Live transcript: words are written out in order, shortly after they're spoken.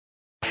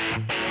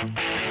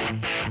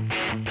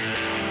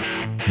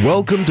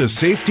Welcome to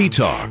Safety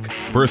Talk.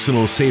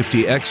 Personal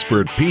safety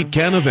expert Pete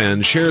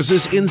Canavan shares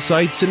his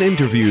insights and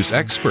interviews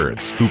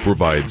experts who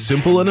provide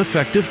simple and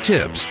effective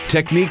tips,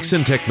 techniques,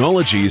 and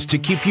technologies to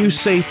keep you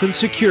safe and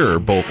secure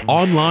both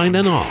online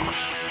and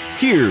off.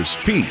 Here's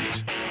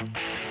Pete.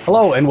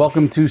 Hello and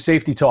welcome to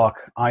Safety Talk.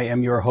 I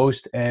am your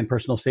host and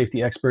personal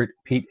safety expert,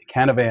 Pete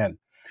Canavan.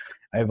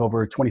 I have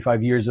over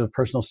 25 years of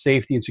personal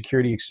safety and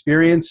security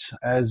experience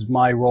as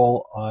my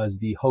role as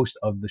the host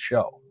of the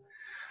show.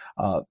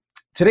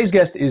 Today's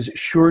guest is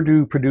sure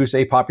to produce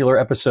a popular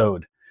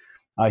episode.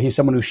 He's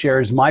someone who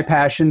shares my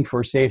passion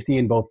for safety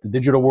in both the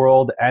digital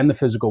world and the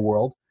physical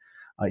world.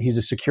 He's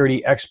a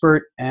security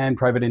expert and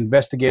private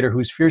investigator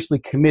who's fiercely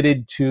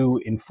committed to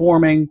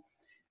informing,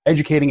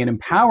 educating, and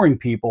empowering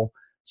people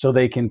so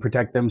they can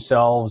protect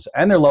themselves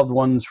and their loved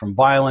ones from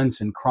violence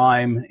and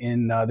crime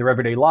in their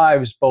everyday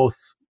lives, both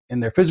in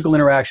their physical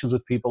interactions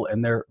with people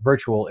and their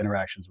virtual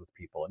interactions with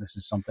people. And this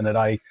is something that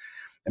I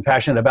am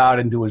passionate about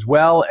and do as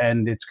well,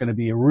 and it's going to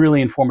be a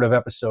really informative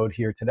episode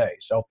here today.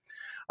 So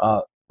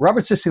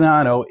Robert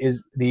Siciliano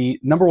is the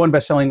 #1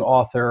 best-selling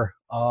author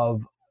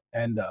of,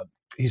 and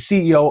he's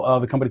CEO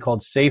of a company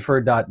called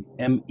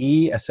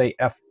Safr.me,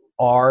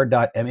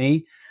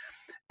 SAFR.me,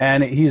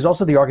 and he's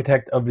also the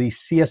architect of the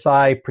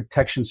CSI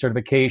Protection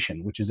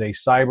Certification, which is a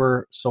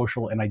cyber,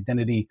 social, and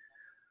identity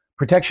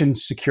protection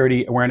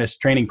security awareness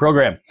training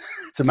program.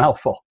 It's a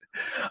mouthful.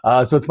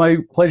 So it's my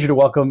pleasure to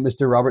welcome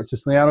Mr. Robert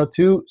Siciliano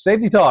to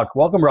Safety Talk.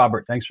 Welcome,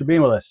 Robert. Thanks for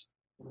being with us.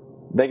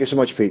 Thank you so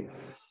much, Pete.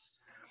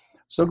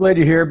 So glad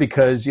you're here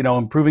because, you know,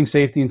 improving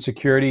safety and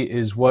security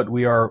is what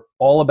we are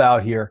all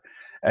about here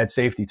at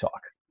Safety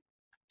Talk.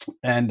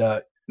 And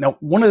now,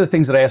 one of the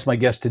things that I ask my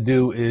guests to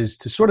do is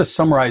to sort of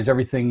summarize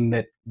everything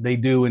that they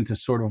do into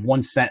sort of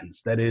one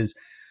sentence that is,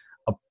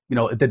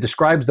 that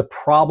describes the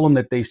problem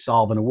that they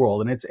solve in the world.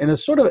 And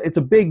it's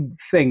a big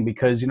thing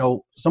because, you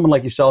know, someone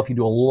like yourself, you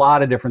do a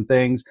lot of different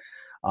things.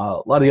 A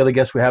lot of the other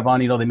guests we have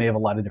on, you know, they may have a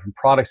lot of different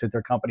products that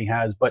their company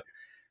has, but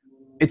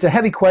it's a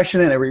heavy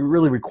question and it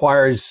really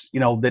requires, you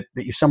know, that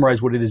you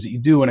summarize what it is that you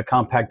do in a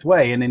compact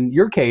way. And in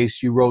your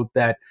case, you wrote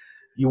that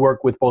you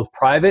work with both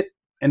private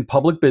and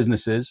public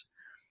businesses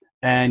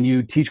and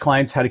you teach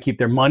clients how to keep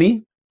their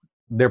money,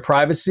 their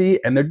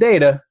privacy, and their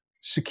data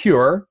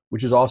secure,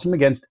 which is awesome,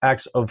 against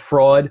acts of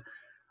fraud,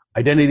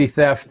 identity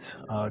theft,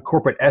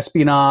 corporate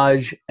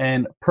espionage,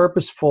 and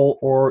purposeful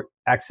or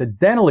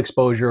accidental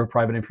exposure of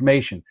private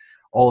information.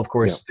 All, of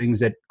course, things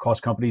that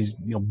cost companies,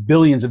 you know,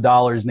 billions of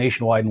dollars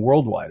nationwide and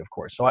worldwide, of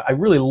course. So I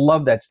really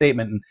love that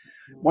statement and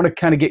want to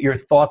kind of get your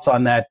thoughts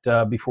on that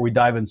before we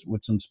dive in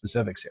with some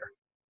specifics here.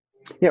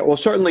 Yeah, well,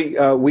 certainly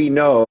we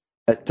know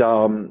that,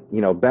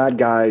 bad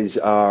guys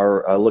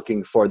are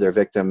looking for their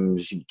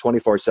victims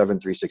 24/7,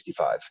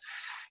 365.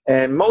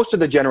 And most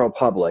of the general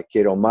public,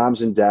 you know,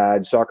 moms and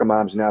dads, soccer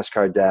moms,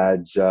 NASCAR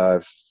dads,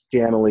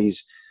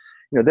 families,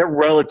 you know, they're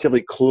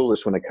relatively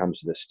clueless when it comes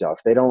to this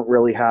stuff. They don't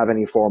really have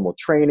any formal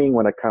training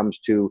when it comes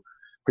to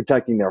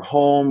protecting their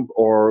home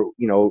or,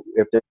 you know,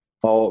 if they're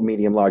small,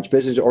 medium, large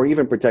business or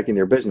even protecting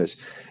their business.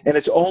 And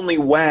it's only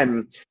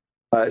when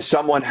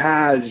someone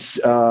has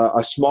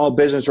a small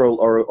business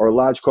or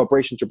large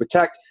corporation to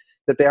protect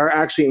that they are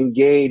actually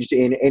engaged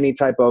in any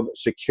type of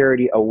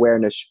security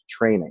awareness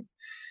training.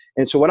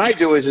 And so what I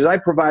do is I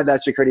provide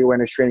that security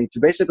awareness training to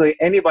basically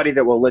anybody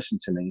that will listen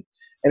to me.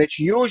 And it's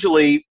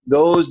usually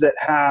those that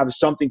have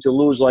something to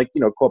lose, like, you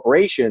know,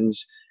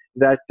 corporations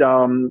that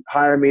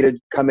hire me to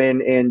come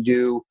in and do,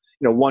 you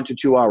know, 1 to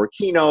 2 hour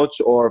keynotes,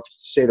 or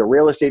say the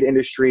real estate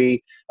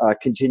industry,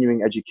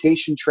 continuing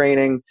education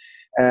training.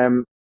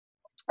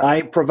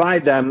 I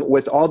provide them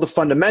with all the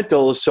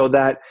fundamentals so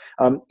that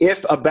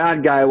if a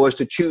bad guy was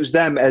to choose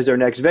them as their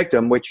next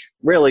victim, which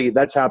really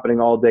that's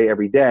happening all day,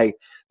 every day,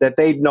 that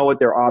they'd know what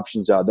their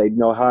options are. They'd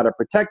know how to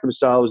protect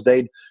themselves.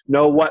 They'd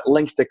know what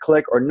links to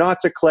click or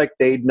not to click.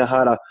 They'd know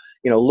how to,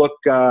 you know, look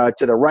to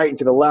the right and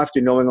to the left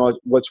and knowing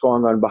what's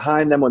going on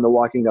behind them when they're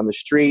walking down the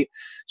street.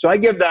 So I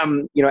give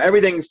them, you know,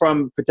 everything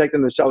from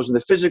protecting themselves in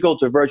the physical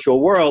to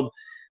virtual world,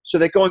 so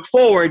that going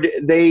forward,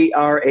 they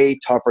are a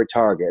tougher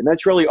target. And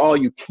that's really all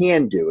you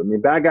can do. I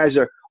mean, bad guys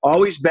are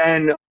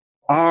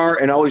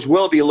and always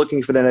will be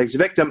looking for the next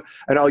victim.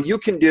 And all you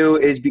can do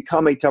is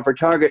become a tougher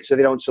target so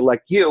they don't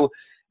select you.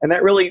 And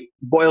that really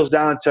boils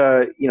down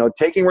to, you know,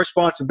 taking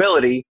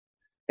responsibility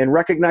and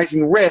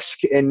recognizing risk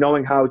and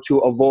knowing how to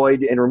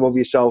avoid and remove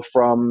yourself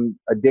from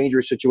a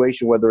dangerous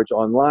situation, whether it's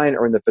online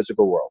or in the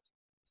physical world.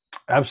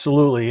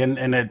 Absolutely.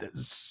 And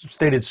it's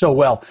stated so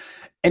well.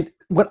 And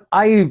what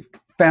I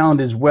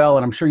found as well,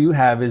 and I'm sure you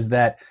have, is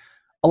that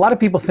a lot of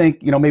people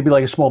think, you know, maybe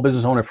like a small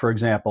business owner, for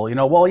example, you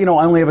know, well, you know,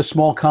 I only have a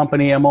small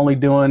company. I'm only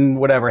doing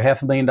whatever,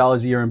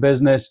 $500,000 a year in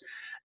business.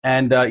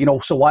 And,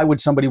 so why would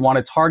somebody want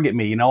to target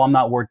me? You know, I'm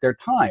not worth their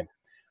time.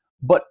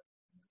 But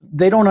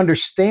they don't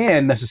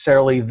understand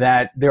necessarily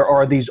that there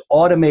are these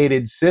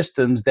automated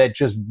systems that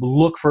just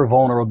look for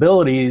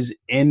vulnerabilities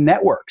in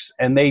networks.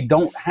 And they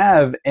don't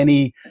have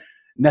any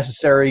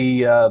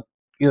necessary, they're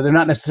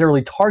not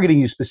necessarily targeting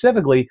you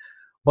specifically,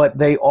 but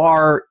they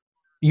are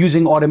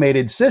using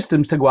automated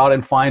systems to go out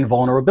and find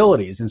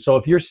vulnerabilities. And so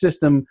if your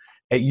system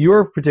at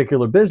your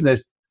particular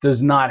business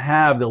does not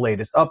have the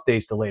latest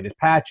updates, the latest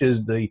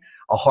patches, a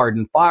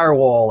hardened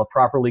firewall, a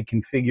properly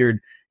configured,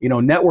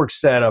 network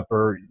setup,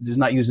 or is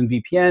not using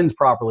VPNs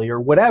properly or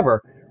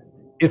whatever,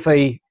 if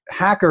a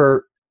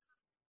hacker,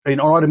 an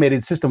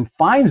automated system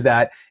finds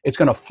that, it's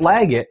going to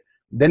flag it.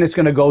 Then it's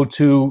going to go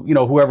to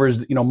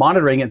whoever's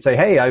monitoring it and say,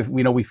 hey,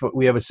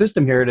 we have a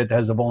system here that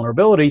has a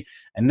vulnerability,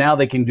 and now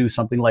they can do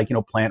something like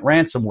plant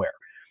ransomware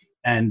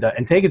and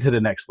take it to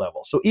the next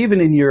level. So even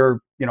in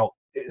your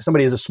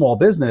somebody has a small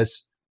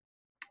business,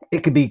 it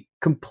could be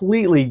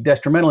completely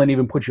detrimental and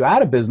even put you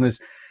out of business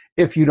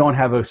if you don't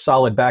have a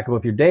solid backup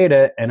of your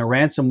data and a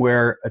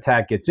ransomware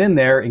attack gets in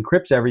there,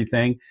 encrypts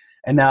everything,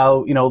 and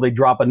now they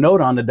drop a note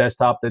on the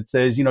desktop that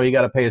says you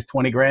got to pay us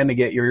 $20,000 to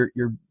get your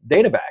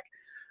data back.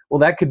 Well,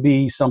 that could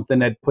be something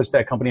that puts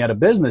that company out of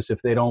business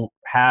if they don't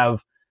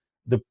have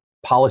the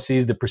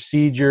policies, the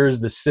procedures,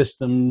 the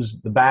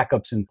systems, the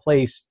backups in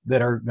place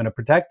that are going to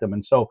protect them.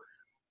 And so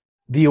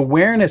the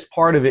awareness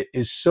part of it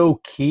is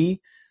so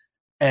key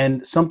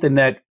and something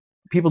that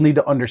people need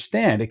to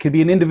understand. It could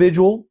be an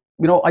individual,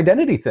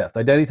 identity theft.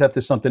 Identity theft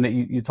is something that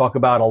you talk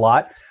about a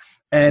lot.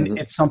 And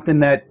it's something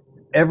that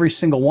every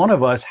single one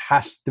of us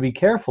has to be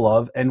careful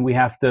of. And we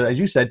have to, as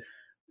you said,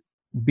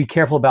 be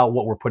careful about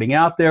what we're putting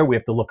out there. We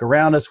have to look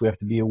around us. We have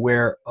to be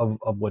aware of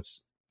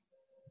what's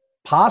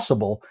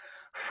possible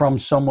from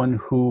someone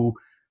who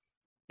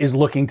is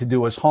looking to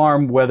do us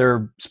harm,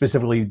 whether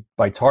specifically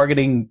by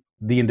targeting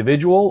the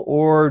individual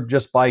or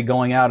just by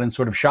going out and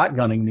sort of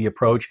shotgunning the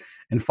approach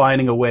and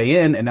finding a way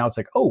in. And now it's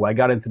like, oh, I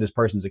got into this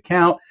person's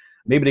account.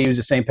 Maybe they use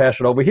the same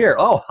password over here.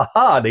 Oh,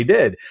 haha, they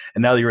did.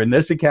 And now you're in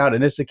this account,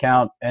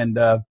 and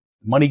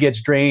money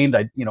gets drained,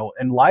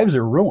 and lives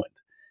are ruined.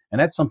 And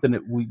that's something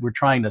that we're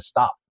trying to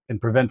stop and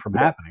prevent from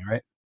happening,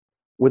 right?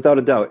 Without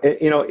a doubt.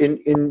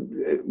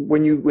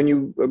 When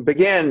you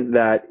began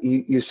that,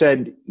 you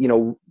said,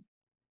 you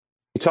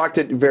talked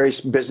to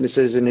various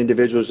businesses and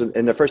individuals,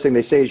 and the first thing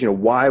they say is,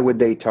 why would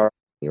they target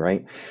me,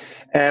 right?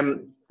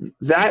 And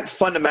that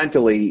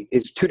fundamentally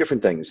is two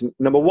different things.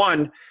 Number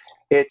one,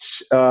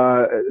 it's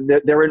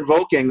they're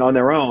invoking on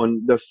their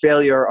own the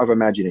failure of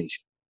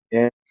imagination.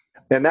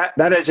 And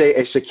that is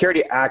a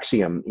security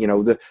axiom.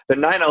 The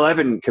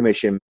 9/11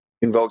 Commission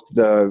invoked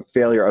the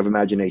failure of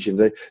imagination.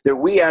 That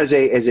we as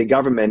a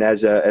government,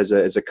 as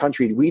a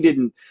country, we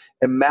didn't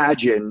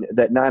imagine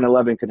that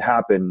 9/11 could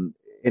happen,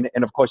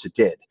 and of course it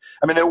did.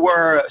 I mean, there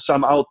were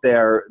some out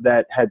there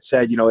that had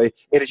said,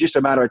 it is just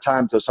a matter of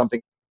time till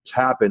something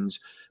happens,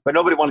 but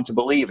nobody wanted to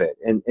believe it.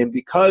 And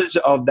because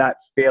of that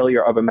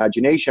failure of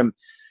imagination,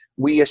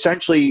 we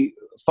essentially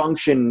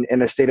function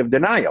in a state of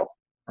denial,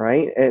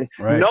 right? And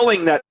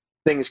knowing that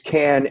things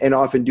can and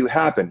often do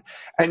happen.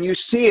 And you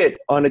see it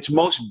on its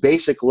most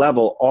basic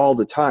level all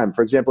the time.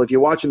 For example, if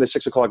you're watching the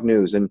 6 o'clock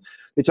news and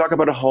they talk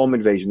about a home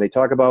invasion, they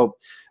talk about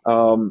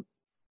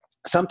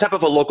some type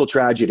of a local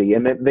tragedy,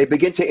 and they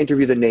begin to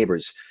interview the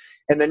neighbors.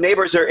 And the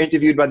neighbors are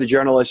interviewed by the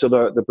journalist or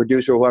the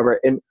producer or whoever.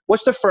 And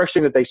what's the first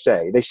thing that they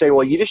say? They say,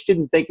 well, you just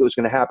didn't think it was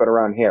going to happen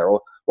around here.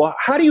 Well,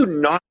 how do you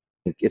not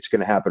think it's going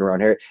to happen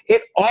around here?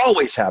 It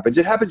always happens.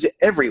 It happens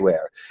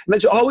everywhere. And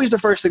that's always the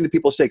first thing that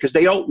people say, because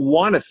they don't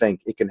want to think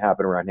it can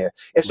happen around here.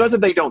 It's not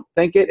that they don't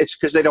think it. It's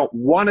because they don't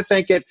want to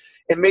think it.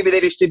 And maybe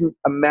they just didn't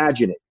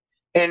imagine it.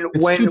 And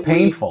it's too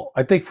painful.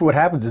 I think for what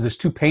happens is it's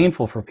too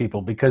painful for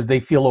people because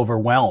they feel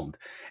overwhelmed.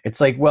 It's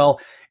like,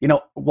 well,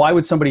 why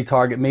would somebody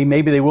target me?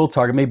 Maybe they will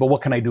target me, but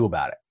what can I do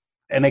about it?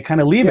 And they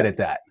kind of leave it at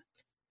that.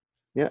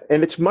 Yeah,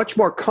 and it's much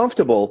more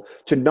comfortable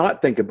to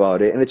not think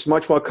about it, and it's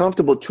much more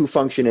comfortable to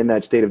function in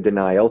that state of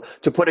denial,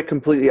 to put it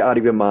completely out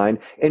of your mind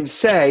and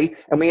say,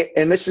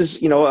 and this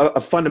is,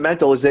 a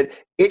fundamental, is that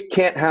it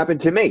can't happen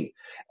to me.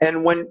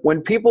 And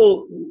when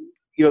people,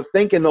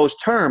 think in those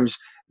terms,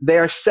 they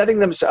are setting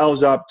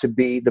themselves up to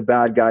be the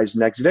bad guy's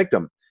next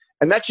victim.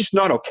 And that's just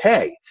not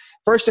okay.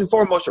 First and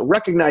foremost,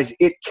 recognize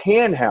it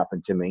can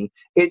happen to me.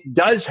 It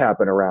does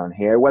happen around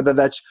here, whether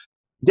that's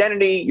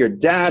identity, your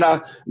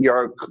data,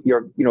 your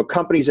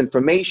company's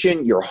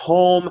information, your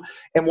home.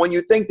 And when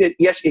you think that,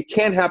 yes, it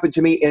can happen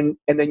to me, and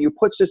then you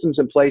put systems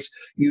in place,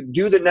 you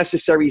do the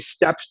necessary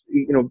steps,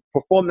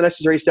 perform the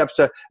necessary steps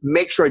to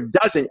make sure it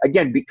doesn't,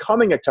 again,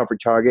 becoming a tougher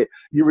target,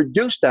 you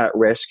reduce that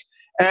risk.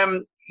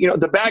 And,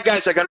 the bad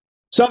guys are going to,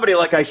 somebody,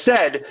 like I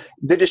said,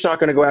 they're just not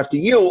going to go after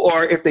you.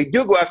 Or if they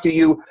do go after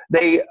you,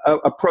 they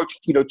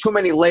approach, too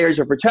many layers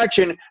of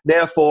protection.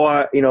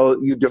 Therefore,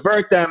 you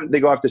divert them,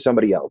 they go after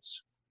somebody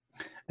else.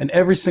 And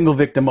every single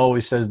victim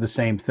always says the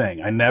same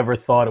thing. I never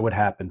thought it would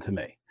happen to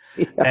me.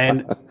 Yeah.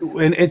 And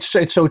it's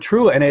so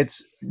true. And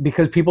it's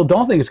because people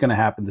don't think it's going to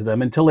happen to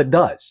them until it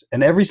does.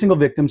 And every single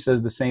victim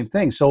says the same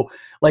thing. So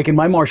like in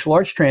my martial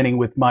arts training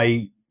with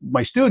my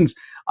students,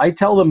 I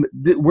tell them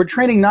that we're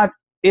training not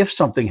if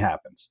something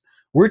happens.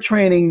 We're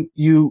training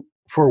you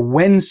for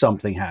when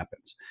something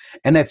happens.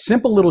 And that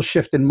simple little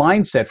shift in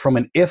mindset from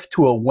an if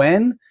to a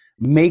when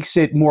makes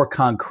it more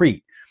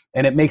concrete,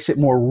 and it makes it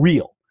more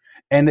real.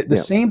 And the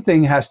same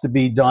thing has to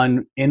be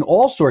done in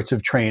all sorts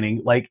of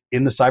training, like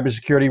in the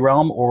cybersecurity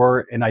realm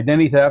or in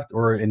identity theft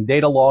or in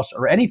data loss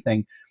or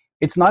anything.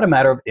 It's not a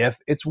matter of if,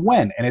 it's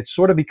when. And it's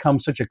sort of become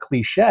such a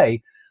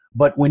cliche.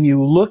 But when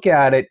you look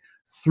at it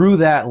through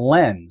that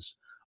lens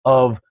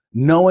of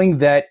knowing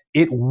that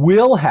it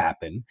will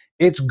happen,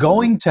 it's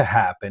going to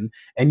happen,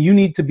 and you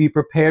need to be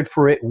prepared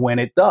for it when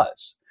it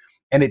does.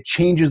 And it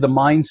changes the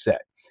mindset.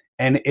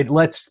 And it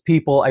lets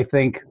people, I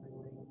think,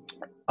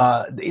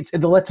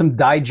 it lets them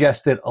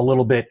digest it a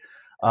little bit.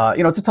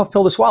 It's a tough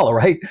pill to swallow,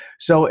 right?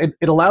 So it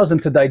allows them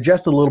to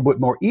digest it a little bit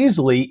more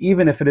easily,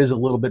 even if it is a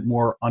little bit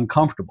more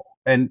uncomfortable.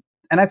 And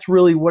that's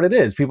really what it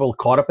is. People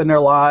caught up in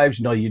their lives.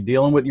 You're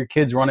dealing with your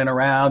kids running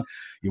around.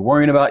 You're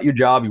worrying about your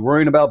job. You're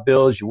worrying about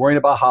bills. You're worrying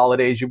about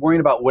holidays. You're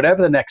worrying about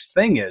whatever the next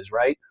thing is,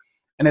 right?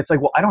 And it's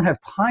like, well, I don't have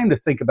time to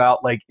think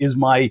about, like, is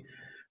my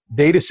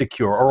data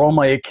secure? Are all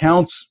my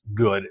accounts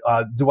good?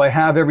 Do I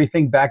have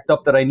everything backed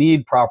up that I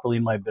need properly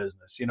in my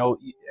business?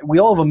 We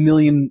all have a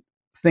million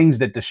things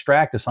that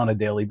distract us on a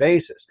daily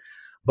basis.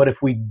 But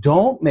if we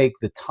don't make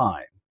the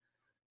time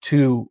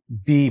to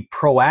be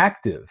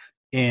proactive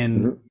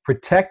in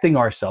protecting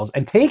ourselves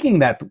and taking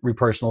that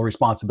personal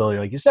responsibility,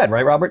 like you said,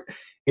 right, Robert?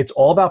 It's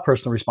all about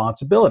personal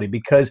responsibility,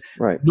 because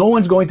no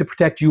one's going to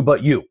protect you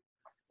but you,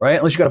 right?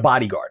 Unless you got a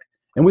bodyguard,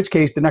 in which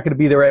case they're not going to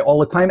be there all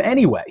the time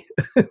anyway,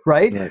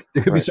 right?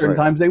 There could be certain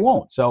times they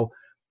won't. So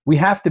we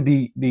have to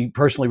be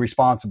personally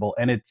responsible,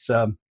 and it's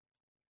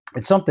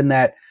something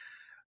that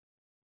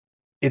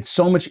it's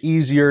so much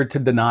easier to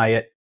deny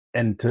it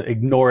and to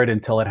ignore it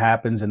until it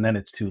happens, and then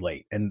it's too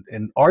late. And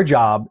our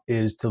job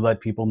is to let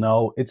people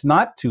know it's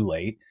not too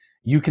late.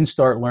 You can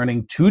start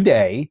learning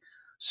today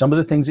some of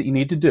the things that you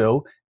need to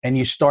do, and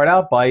you start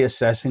out by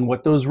assessing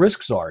what those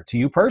risks are to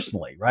you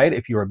personally, right?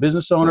 If you're a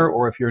business owner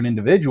or if you're an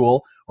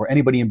individual or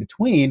anybody in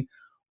between,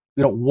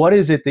 what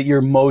is it that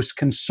you're most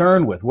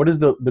concerned with? What is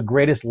the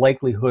greatest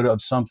likelihood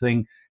of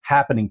something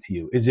happening to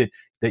you? Is it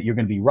that you're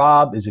going to be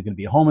robbed? Is it going to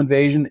be a home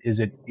invasion? Is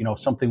it,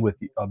 something with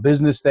a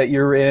business that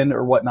you're in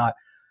or whatnot?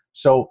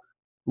 So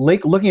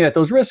looking at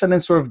those risks and then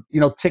sort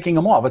of, ticking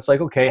them off. It's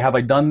like, okay, have I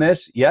done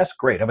this? Yes,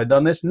 great. Have I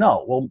done this?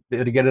 No. Well,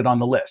 to get it on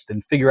the list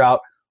and figure out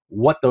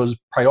what those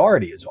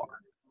priorities are.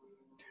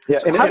 Yeah,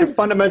 so and it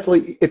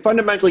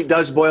fundamentally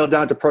does boil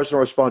down to personal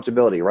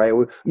responsibility, right?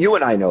 You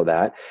and I know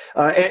that,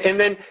 and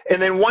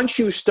then once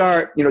you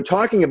start,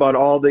 talking about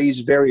all these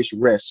various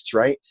risks,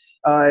 right?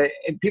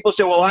 And people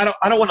say, well, I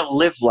don't want to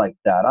live like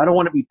that. I don't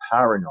want to be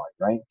paranoid,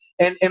 right?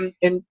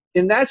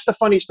 And that's the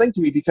funniest thing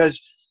to me,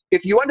 because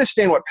if you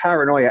understand what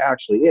paranoia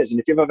actually is, and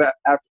if you've ever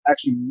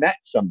actually met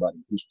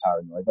somebody who's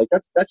paranoid, like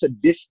that's a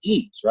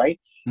dis-ease, right?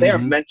 They are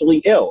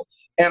mentally ill.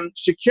 And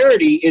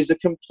security is the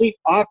complete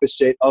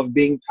opposite of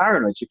being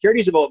paranoid.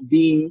 Security is about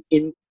being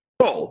in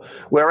control,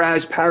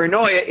 whereas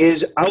paranoia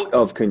is out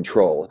of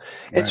control.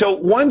 And so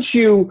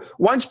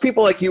once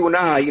people like you and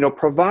I,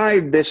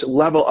 provide this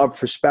level of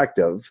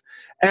perspective,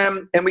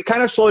 and we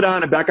kind of slow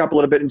down and back up a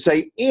little bit and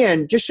say,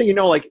 and just so you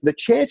know, like, the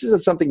chances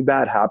of something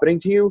bad happening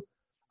to you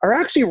are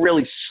actually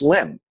really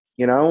slim.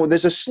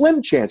 There's a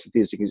slim chance that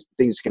these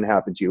things can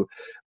happen to you,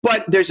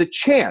 but there's a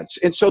chance.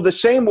 And so the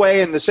same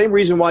way, and the same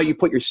reason why you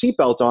put your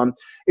seatbelt on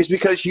is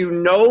because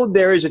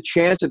there is a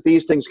chance that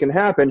these things can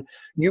happen.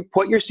 You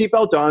put your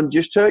seatbelt on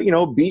just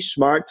to, be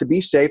smart, to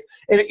be safe.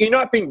 And you're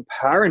not being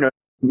paranoid.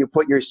 You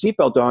put your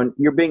seatbelt on,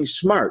 you're being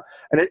smart.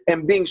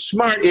 And being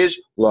smart is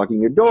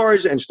locking your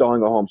doors,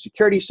 installing a home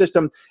security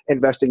system,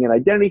 investing in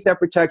identity theft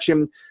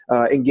protection,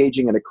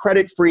 engaging in a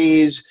credit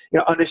freeze,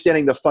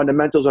 understanding the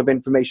fundamentals of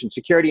information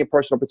security and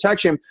personal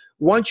protection.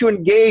 Once you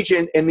engage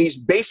in these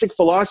basic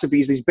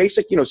philosophies, these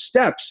basic,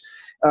 steps,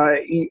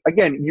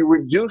 you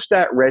reduce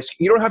that risk.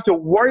 You don't have to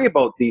worry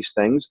about these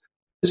things,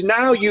 because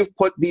now you've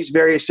put these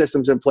various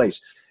systems in place.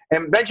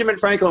 And Benjamin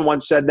Franklin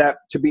once said that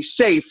to be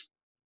safe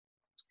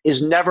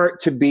is never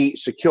to be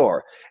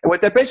secure. And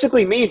what that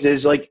basically means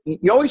is, like,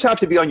 you always have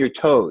to be on your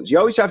toes. You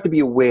always have to be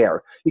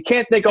aware. You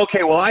can't think,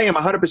 okay, well, I am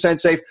 100%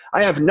 safe.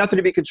 I have nothing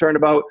to be concerned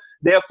about.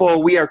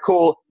 Therefore, we are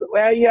cool.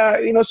 Well, yeah,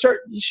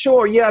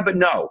 sure, yeah, but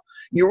no.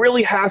 You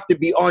really have to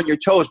be on your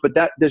toes, but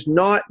that does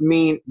not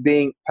mean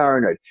being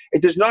paranoid.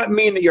 It does not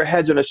mean that your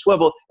head's on a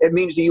swivel. It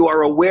means that you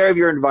are aware of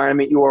your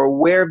environment. You are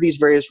aware of these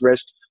various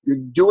risks. You're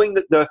doing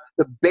the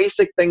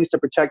basic things to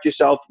protect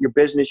yourself, your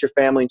business, your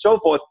family, and so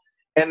forth.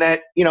 And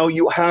that,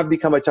 you have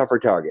become a tougher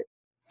target.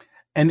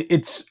 And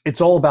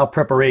it's all about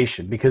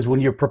preparation, because when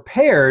you're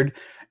prepared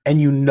and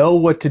you know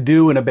what to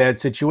do in a bad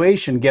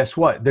situation, guess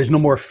what? There's no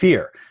more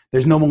fear.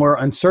 There's no more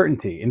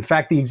uncertainty. In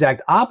fact, the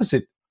exact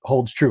opposite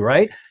holds true,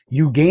 right?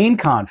 You gain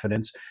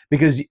confidence,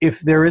 because if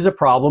there is a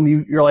problem,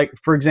 you're like,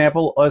 for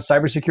example, a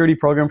cybersecurity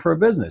program for a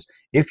business.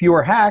 If you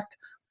are hacked,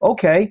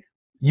 okay,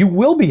 you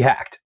will be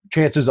hacked,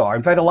 chances are.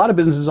 In fact, a lot of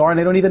businesses are, and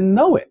they don't even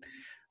know it.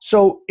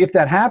 So if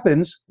that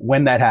happens,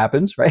 when that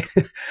happens, right,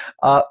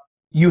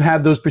 you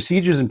have those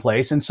procedures in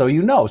place, and so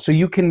So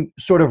you can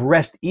sort of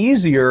rest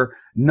easier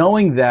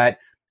knowing that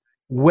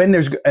when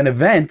there's an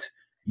event,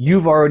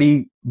 you've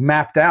already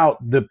mapped out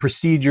the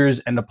procedures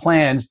and the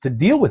plans to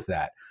deal with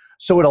that.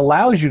 So it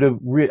allows you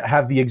to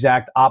have the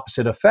exact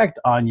opposite effect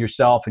on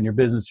yourself and your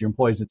business, your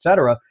employees, et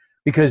cetera,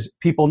 because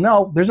people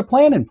know there's a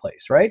plan in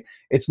place, right?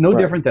 It's no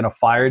different than a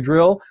fire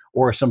drill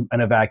or an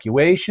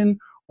evacuation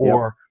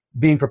or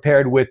being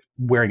prepared with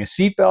wearing a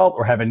seatbelt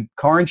or having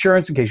car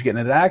insurance in case you get in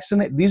an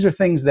accident. These are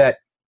things that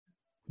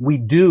we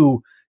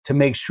do to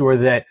make sure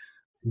that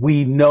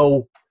we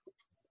know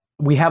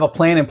we have a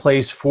plan in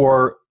place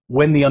for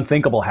when the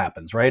unthinkable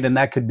happens, right? And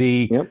that could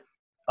be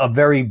a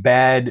very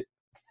bad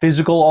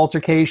physical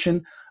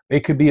altercation.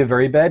 It could be a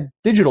very bad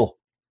digital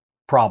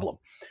problem.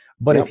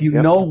 But if you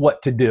know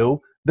what to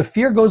do, the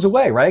fear goes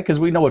away, right? Because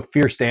we know what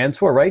fear stands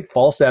for, right?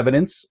 False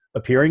evidence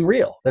appearing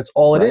real. That's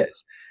all it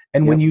is.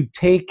 And when you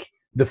take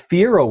the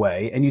fear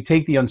away and you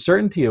take the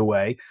uncertainty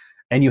away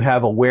and you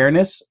have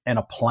awareness and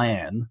a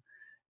plan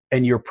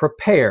and you're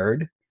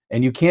prepared,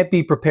 and you can't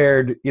be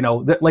prepared,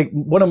 like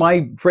one of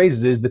my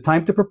phrases is the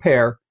time to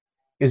prepare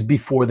is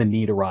before the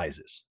need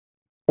arises.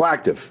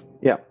 Proactive.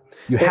 Yeah.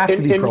 You have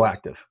to be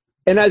proactive.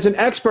 And as an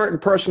expert in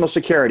personal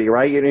security,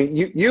 right?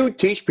 You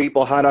teach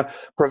people how to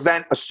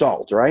prevent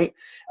assault, right?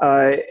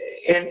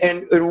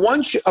 And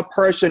once a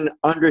person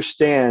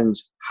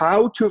understands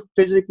how to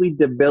physically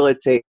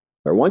debilitate,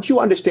 or once you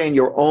understand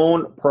your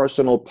own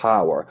personal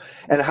power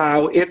and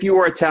how if you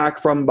were attacked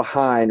from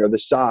behind or the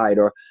side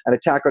or an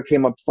attacker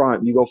came up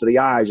front, you go for the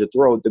eyes, the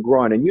throat, the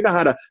groin, and you know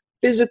how to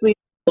physically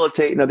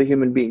debilitate another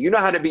human being. You know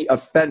how to be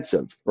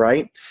offensive,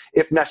 right?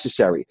 If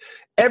necessary.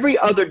 Every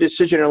other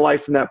decision in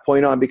life from that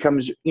point on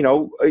becomes,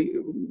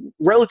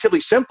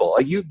 relatively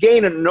simple. You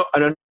gain an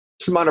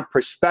amount of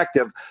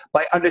perspective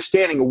by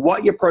understanding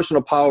what your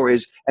personal power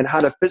is and how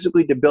to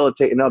physically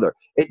debilitate another.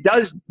 It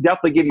does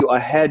definitely give you a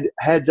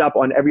heads up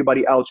on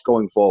everybody else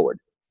going forward.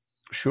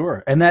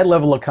 Sure. And that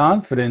level of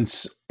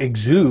confidence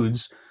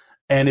exudes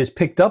and is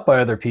picked up by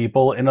other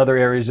people in other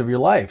areas of your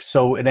life.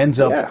 So it ends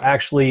up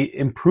actually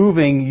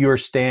improving your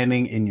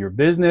standing in your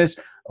business,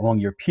 among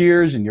your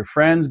peers and your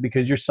friends,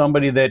 because you're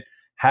somebody that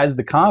has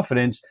the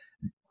confidence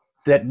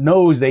that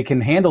knows they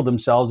can handle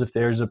themselves if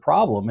there's a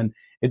problem. And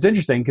it's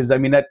interesting because,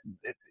 that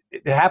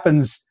it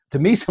happens to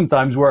me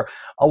sometimes where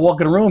I'll walk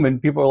in a room and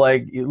people are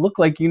like, you look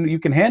like you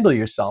can handle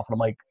yourself. And I'm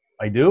like,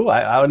 I do?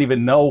 I don't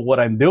even know what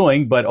I'm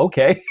doing, but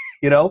okay,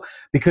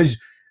 because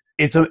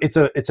it's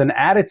an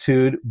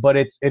attitude, but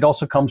it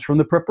also comes from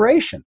the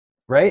preparation,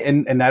 right?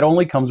 And that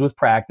only comes with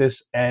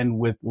practice and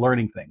with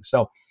learning things.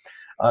 So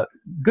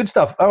good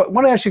stuff. I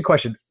want to ask you a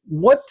question.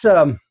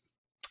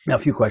 Now, a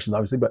few questions,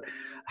 obviously, but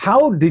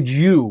how did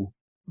you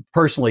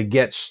personally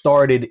get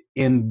started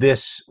in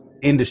this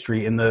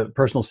industry, in the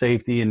personal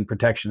safety and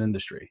protection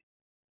industry?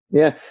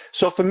 Yeah.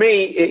 So for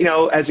me,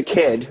 as a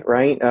kid,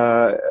 right,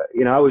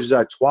 I was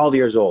 12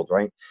 years old,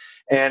 right?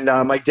 And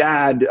my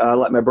dad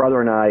let my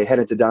brother and I head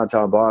into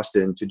downtown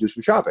Boston to do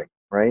some shopping,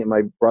 right?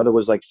 My brother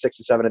was like 6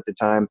 or 7 at the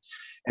time.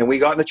 And we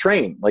got in the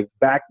train. Like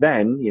back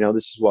then,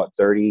 this is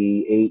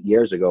 38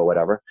 years ago,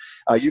 whatever.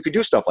 You could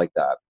do stuff like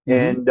that.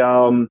 Mm-hmm.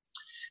 And,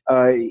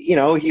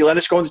 he let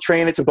us go on the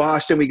train into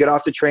Boston. We get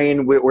off the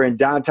train. We're in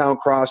downtown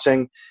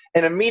crossing.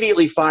 And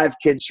immediately 5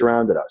 kids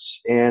surrounded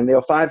us. And there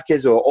were 5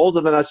 kids who were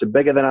older than us and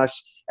bigger than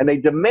us. And they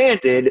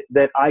demanded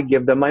that I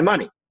give them my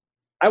money.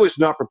 I was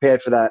not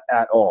prepared for that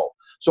at all.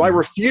 So I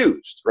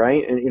refused,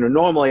 right? And,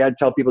 normally I'd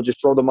tell people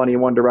just throw the money in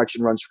one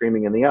direction, run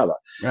screaming in the other.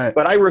 Right.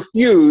 But I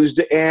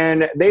refused,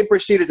 and they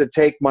proceeded to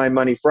take my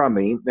money from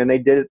me. And they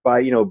did it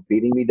by,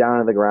 beating me down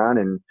on the ground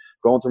and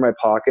going through my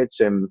pockets.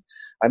 And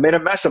I made a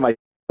mess of myself,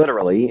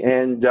 literally.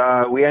 And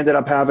we ended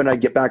up having to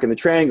get back in the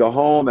train, go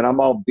home, and I'm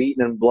all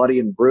beaten and bloody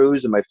and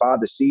bruised. And my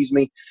father sees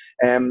me.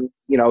 And,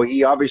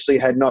 he obviously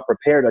had not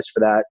prepared us for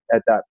that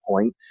at that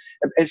point.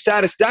 And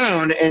sat us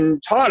down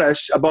and taught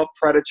us about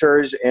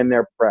predators and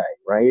their prey,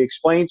 right? He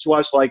explained to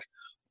us like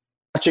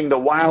watching the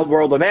wild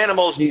world of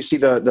animals, and you see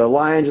the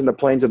lions in the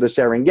plains of the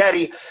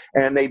Serengeti,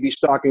 and they'd be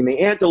stalking the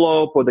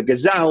antelope or the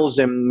gazelles.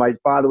 And my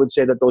father would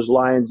say that those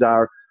lions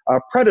are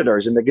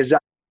predators and the gazelle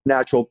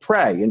natural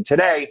prey. And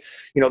today,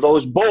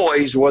 those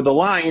boys were the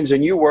lions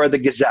and you were the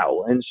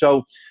gazelle. And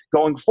so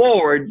going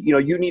forward,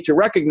 you need to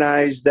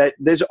recognize that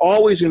there's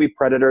always going to be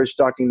predators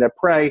stalking their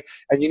prey,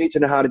 and you need to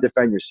know how to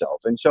defend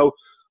yourself. And so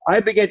I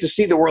began to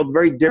see the world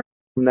very different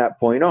from that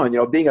point on.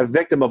 Being a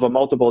victim of a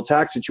multiple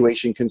attack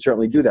situation can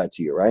certainly do that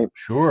to you, right?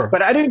 Sure.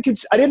 But I didn't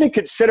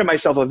consider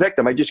myself a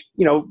victim. I just,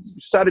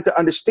 started to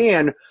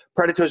understand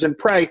predators and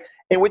prey.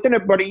 And within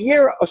about a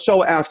year or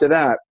so after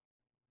that,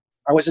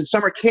 I was in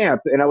summer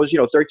camp, and I was,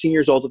 13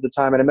 years old at the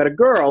time, and I met a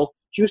girl.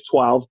 She was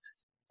 12.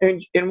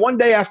 And one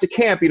day after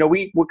camp,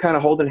 we were kind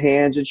of holding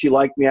hands, and she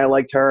liked me, I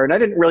liked her. And I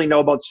didn't really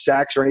know about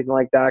sex or anything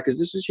like that, because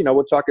this is,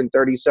 we're talking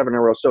 37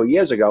 or so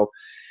years ago.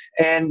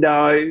 And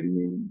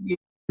she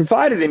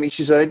confided in me.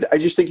 She said, I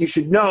just think you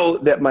should know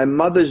that my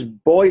mother's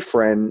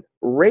boyfriend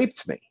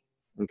raped me.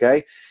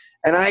 Okay.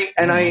 And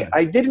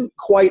I didn't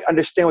quite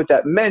understand what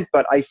that meant,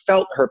 but I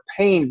felt her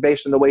pain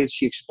based on the way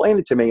she explained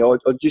it to me, or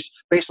just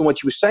based on what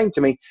she was saying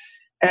to me.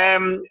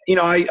 And,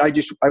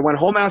 I went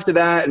home after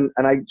that, and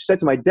I said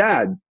to my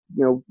dad,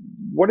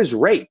 what is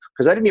rape?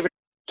 Because I didn't even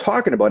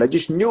talking about. I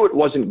just knew it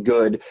wasn't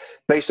good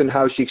based on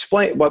how she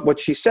explained what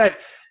she said.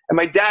 And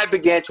my dad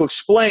began to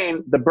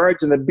explain the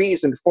birds and the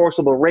bees and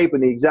forcible rape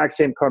in the exact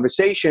same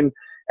conversation,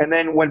 and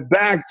then went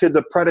back to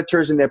the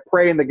predators and their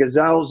prey and the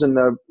gazelles and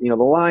the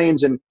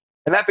lions, and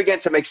that began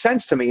to make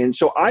sense to me. And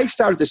so I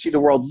started to see the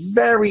world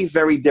very,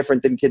 very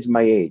different than kids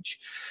my age.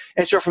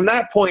 And so from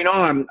that point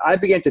on, I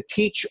began to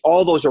teach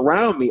all those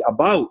around me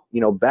about,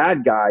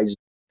 bad guys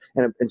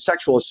and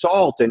sexual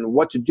assault and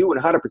what to do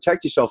and how to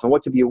protect yourself and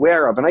what to be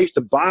aware of. And I used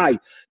to buy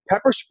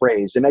pepper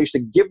sprays and I used to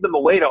give them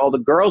away to all the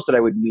girls that I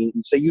would meet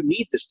and say, you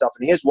need this stuff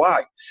and here's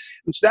why.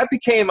 And so that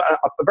became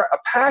a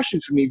passion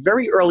for me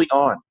very early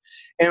on.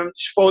 And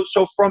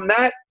so from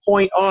that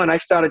point on, I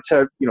started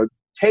to,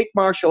 take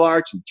martial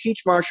arts and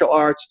teach martial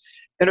arts,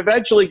 and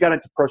eventually got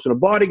into personal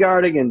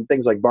bodyguarding and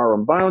things like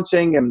barroom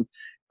bouncing. And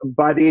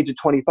by the age of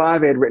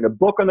 25, I had written a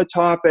book on the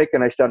topic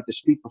and I started to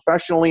speak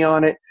professionally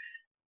on it.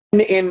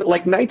 In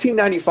like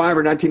 1995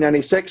 or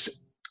 1996,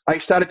 I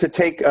started to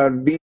take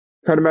Visa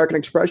Card American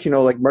Express,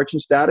 like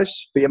merchant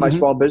status via my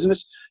small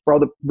business for all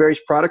the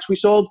various products we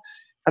sold.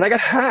 And I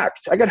got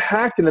hacked. I got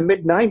hacked in the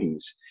mid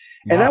 90s.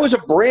 And that was a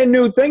brand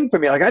new thing for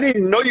me. Like, I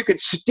didn't know you could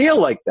steal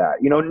like that.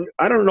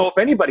 I don't know if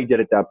anybody did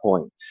at that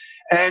point.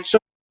 And so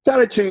I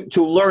started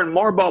to learn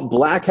more about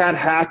black hat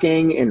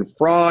hacking and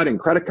fraud and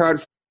credit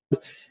card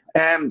fraud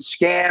and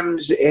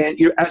scams.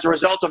 And as a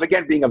result of,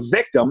 again, being a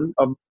victim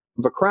of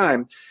a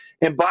crime.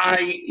 And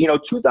by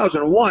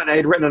 2001, I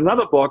had written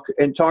another book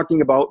and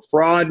talking about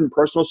fraud and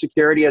personal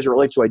security as it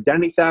relates to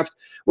identity theft,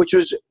 which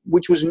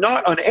was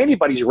not on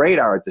anybody's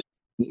radar at this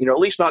point, at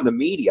least not in the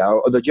media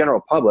or the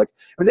general public.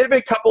 I mean, there had been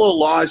a couple of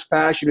laws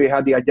passed. We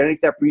had the Identity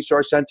Theft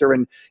Resource Center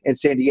in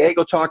San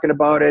Diego talking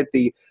about it,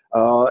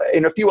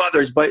 and a few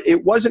others, but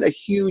it wasn't a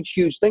huge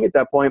thing at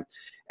that point.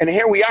 And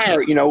here we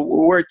are,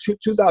 we're at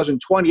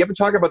 2020. I've been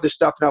talking about this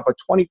stuff now for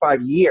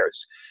 25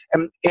 years.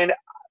 And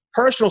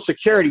personal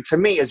security to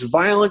me is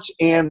violence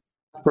and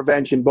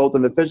prevention, both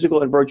in the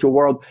physical and virtual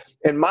world.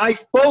 And my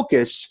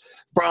focus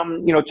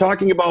from,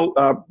 talking about,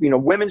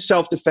 women's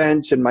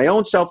self-defense and my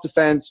own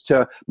self-defense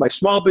to my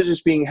small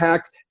business being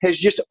hacked has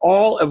just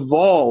all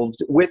evolved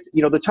with,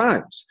 the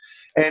times.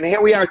 And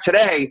here we are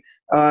today.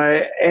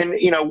 And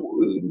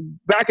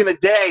back in the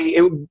day,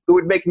 it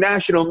would make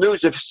national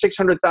news if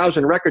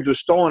 600,000 records were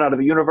stolen out of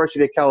the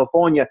University of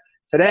California.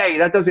 Today,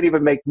 that doesn't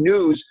even make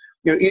news.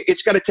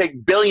 It's got to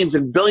take billions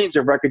and billions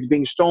of records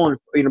being stolen,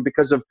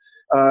 because of,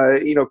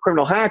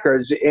 criminal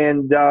hackers.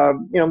 And,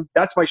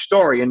 that's my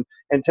story. And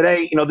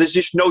today, there's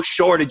just no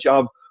shortage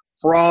of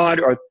fraud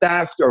or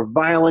theft or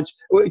violence.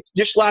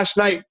 Just last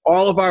night,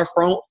 all of our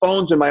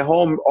phones in my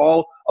home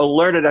all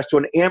alerted us to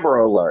an Amber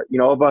Alert,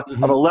 of an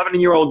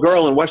 11-year-old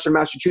girl in Western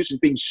Massachusetts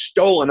being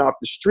stolen off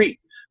the street.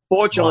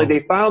 Fortunately, they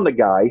found the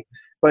guy.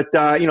 But,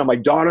 my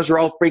daughters are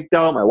all freaked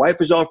out. My wife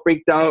is all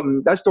freaked out.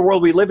 And that's the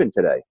world we live in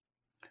today.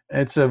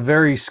 It's a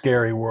very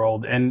scary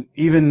world. And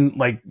even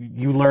like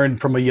you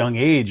learned from a young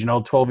age,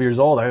 12 years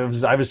old, I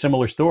have a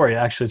similar story.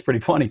 Actually, it's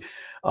pretty funny.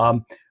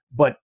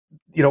 But,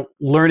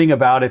 learning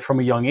about it from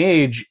a young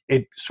age,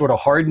 it sort of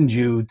hardened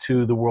you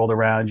to the world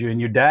around you. And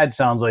your dad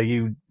sounds like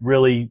he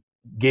really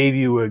gave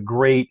you a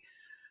great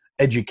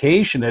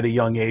education at a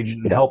young age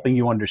and helping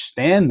you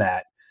understand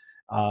that.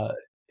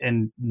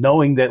 And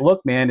knowing that,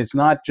 look, man, it's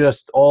not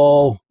just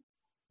all,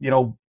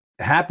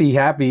 happy,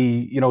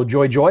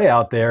 joy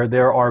out there.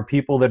 There are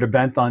people that are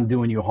bent on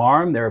doing you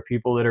harm. There are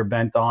people that are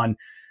bent on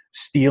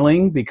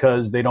stealing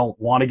because they don't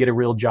want to get a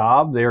real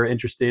job. They're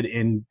interested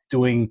in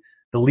doing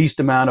the least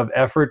amount of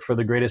effort for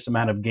the greatest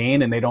amount of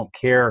gain, and they don't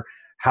care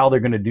how they're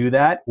going to do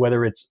that,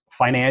 whether it's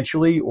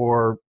financially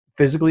or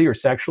physically or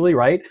sexually,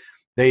 right?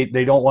 They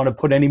don't want to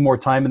put any more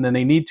time in than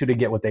they need to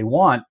get what they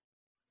want.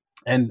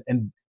 And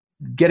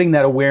getting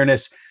that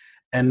awareness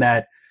and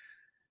that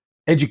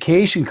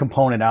education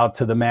component out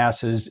to the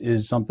masses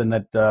is something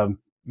that,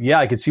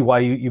 I could see why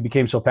you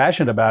became so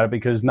passionate about it,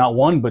 because not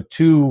one, but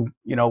two,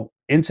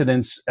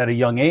 incidents at a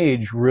young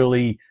age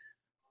really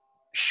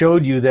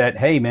showed you that,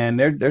 hey man,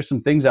 there's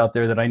some things out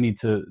there that I need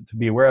to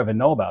be aware of and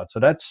know about. So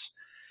that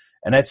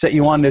set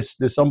you on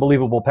this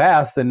unbelievable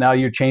path. And now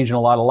you're changing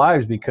a lot of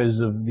lives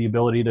because of the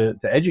ability to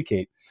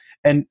educate.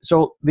 And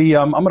so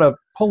I'm going to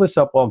pull this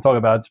up while I'm talking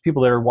about it. It's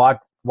people that are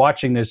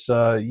watching this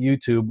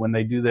YouTube, when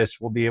they do this,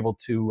 will be able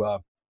to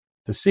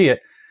see it,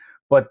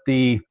 but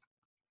the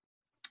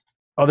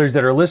others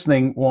that are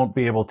listening won't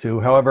be able to.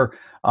 However,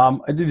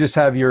 I do just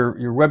have your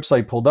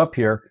website pulled up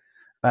here,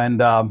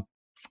 and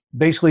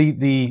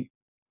basically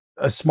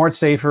a smart,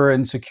 safer,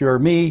 and secure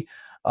me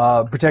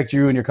protect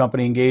you and your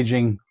company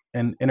engaging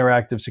in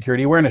interactive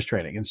security awareness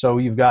training. And so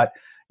you've got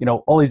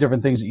all these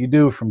different things that you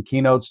do, from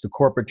keynotes to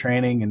corporate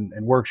training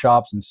and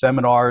workshops and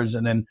seminars,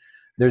 and then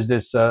there's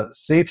this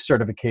SAFE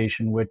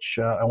certification, which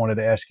I wanted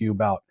to ask you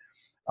about.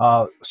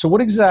 So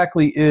what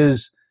exactly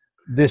is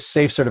this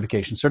SAFE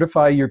certification?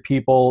 Certify your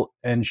people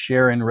and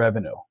share in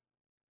revenue.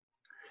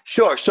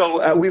 Sure.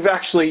 So we've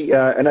actually,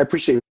 and I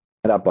appreciate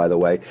that up, by the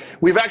way,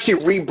 we've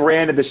actually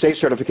rebranded the SAFE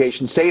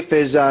certification. SAFE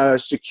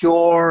is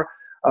secure,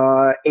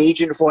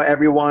 agent for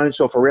everyone.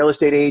 So for real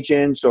estate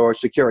agents or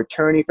secure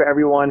attorney for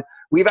everyone,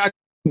 we've actually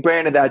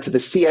branded that to the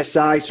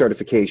CSI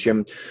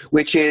certification,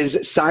 which is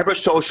Cyber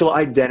Social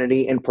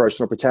Identity and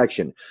Personal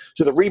Protection.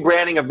 So the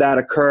rebranding of that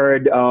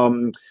occurred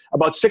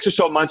about 6 or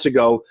so months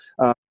ago.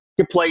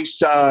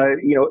 Marketplace,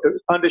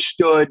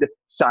 understood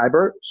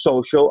cyber,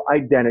 social,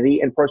 identity,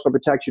 and personal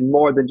protection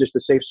more than just a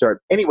safe cert.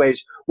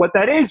 Anyways, what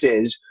that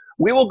is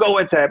we will go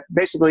into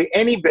basically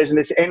any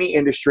business, any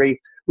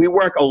industry. We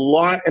work a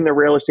lot in the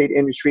real estate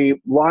industry, a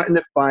lot in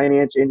the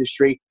finance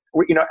industry.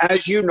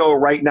 As you know,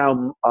 right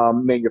now,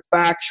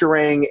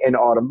 manufacturing and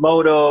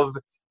automotive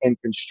and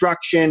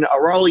construction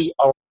are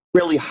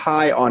really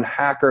high on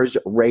hackers'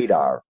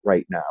 radar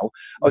right now,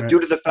 due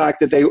to the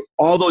fact that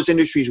all those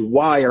industries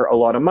wire a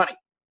lot of money.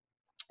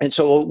 And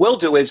so what we'll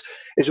do is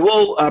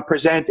we'll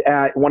present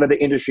at one of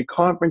the industry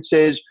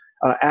conferences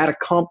at a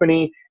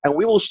company, and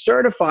we will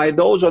certify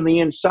those on the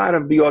inside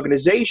of the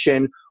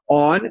organization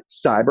on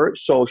cyber,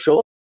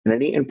 social,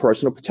 identity, and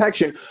personal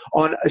protection,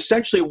 on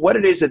essentially what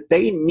it is that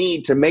they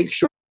need to make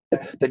sure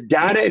that the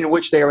data in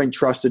which they are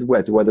entrusted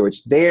with, whether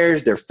it's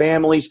theirs, their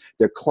families,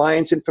 their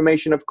clients'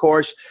 information, of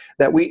course,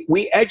 that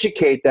we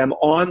educate them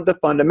on the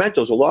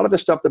fundamentals. A lot of the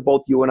stuff that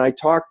both you and I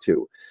talk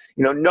to.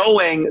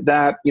 Knowing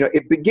that,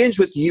 it begins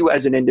with you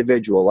as an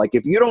individual. Like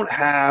if you don't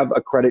have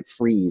a credit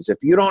freeze, if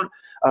you don't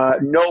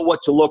know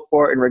what to look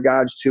for in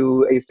regards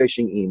to a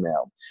phishing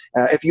email,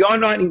 if you're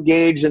not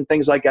engaged in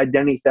things like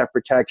identity theft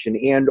protection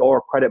and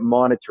or credit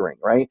monitoring,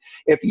 right?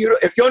 If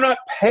you're not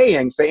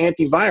paying for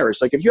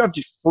antivirus, like if you have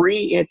just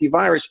free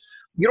antivirus,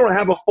 you don't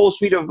have a full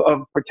suite of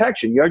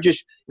protection. You're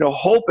just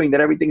hoping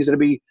that everything is going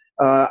to be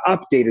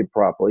updated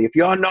properly. If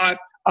you're not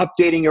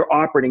updating your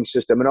operating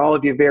system and all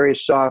of your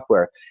various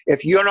software,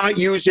 if you're not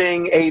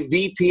using a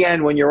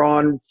VPN when you're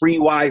on free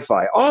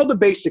Wi-Fi, all the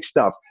basic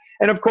stuff.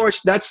 And of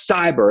course, that's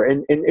cyber.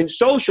 And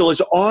social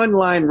is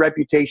online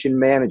reputation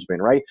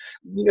management, right?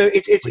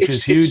 Which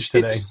is huge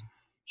today. It's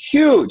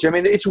huge. I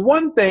mean, it's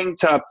one thing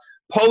to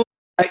post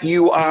that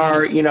you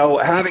are,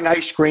 having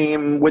ice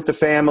cream with the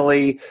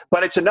family,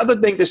 but it's another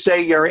thing to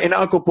say you're in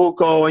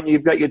Acapulco and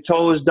you've got your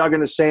toes dug in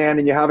the sand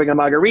and you're having a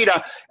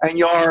margarita and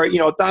you're,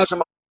 1,000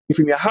 miles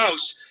from your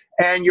house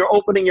and you're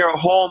opening your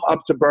home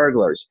up to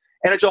burglars.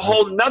 And it's a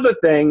whole nother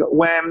thing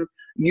when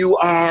you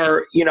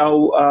are,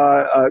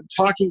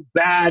 talking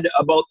bad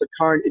about the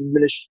current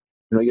administration.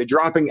 You're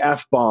dropping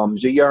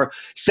F-bombs, or you're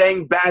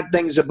saying bad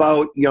things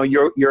about,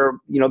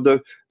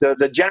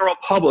 the general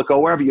public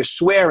or wherever. You're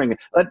swearing.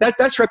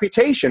 That's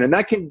reputation, and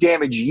that can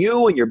damage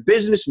you and your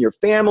business and your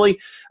family.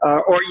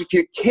 Or if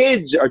your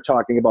kids are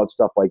talking about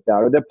stuff like that,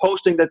 or they're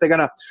posting that they're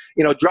gonna,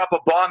 drop a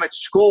bomb at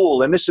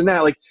school and this and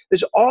that. Like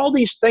there's all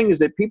these things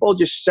that people are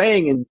just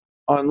saying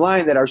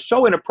online that are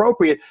so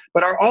inappropriate,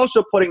 but are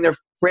also putting their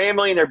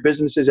family and their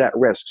businesses at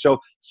risk. So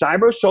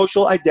cyber,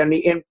 social,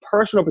 identity, and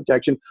personal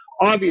protection,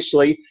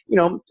 obviously,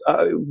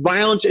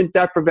 violence and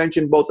theft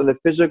prevention, both in the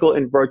physical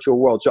and virtual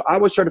world. So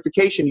our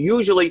certification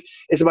usually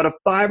is about a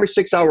 5 or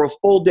 6 hour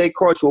full day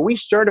course where we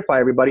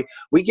certify everybody.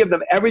 We give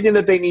them everything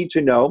that they need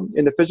to know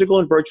in the physical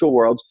and virtual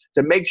worlds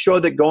to make sure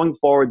that going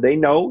forward, they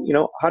know,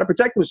 how to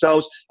protect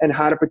themselves and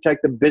how to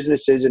protect the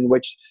businesses in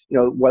which,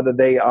 whether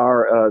they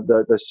are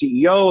the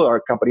CEO or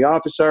a company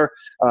officer,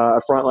 a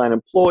frontline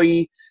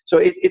employee. So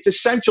it's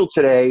essential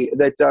today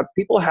that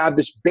people have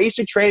this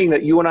basic training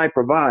that you and I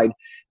provide.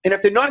 And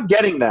if they're not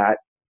getting that,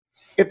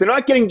 if they're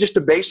not getting just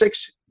the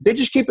basics, they're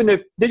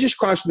just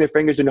crossing their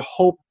fingers and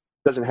hope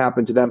it doesn't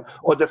happen to them,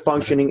 or they're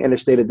functioning in a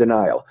state of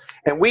denial.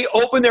 And we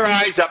open their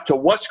eyes up to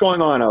what's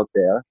going on out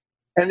there,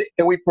 and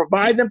we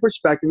provide them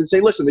perspective and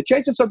say, listen, the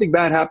chance of something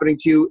bad happening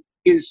to you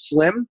is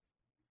slim,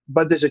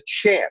 but there's a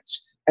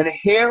chance. And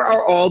here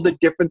are all the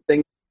different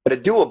things to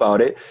do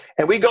about it.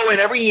 And we go in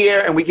every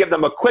year and we give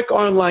them a quick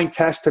online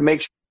test to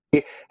make sure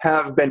they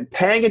have been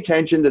paying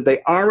attention, that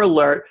they are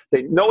alert,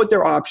 they know what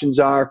their options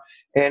are.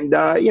 And,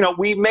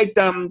 we make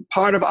them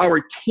part of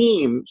our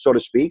team, so to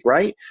speak,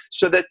 right?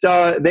 So that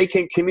they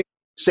can communicate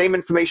the same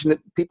information that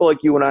people like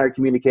you and I are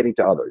communicating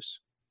to others.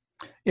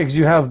 Yeah, because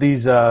you have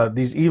these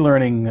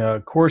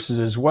e-learning courses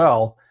as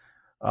well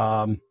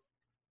on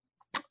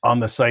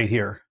the site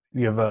here.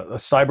 You have a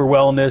cyber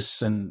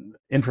wellness and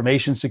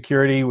information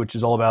security, which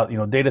is all about,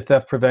 data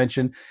theft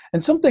prevention.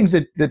 And some things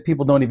that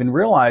people don't even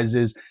realize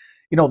is,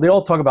 they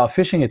all talk about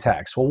phishing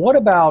attacks. Well, what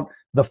about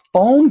the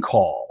phone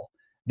call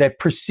that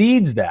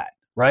precedes that,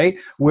 right?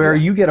 Where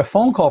you get a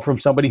phone call from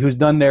somebody who's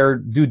done their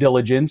due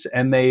diligence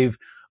and they've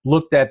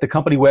looked at the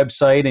company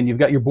website and you've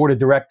got your board of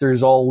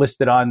directors all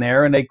listed on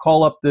there, and they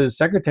call up the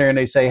secretary and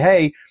they say,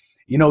 hey,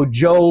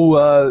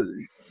 Joe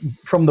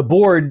from the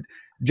board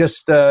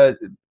just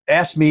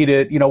asked me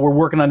to, we're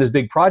working on this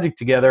big project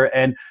together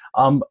and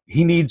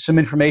he needs some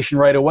information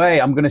right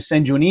away. I'm going to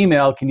send you an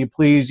email. Can you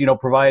please,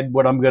 provide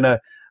what I'm going to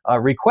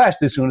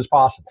request as soon as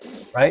possible,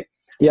 right?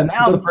 Yeah. So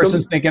now the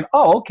person's thinking,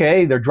 oh,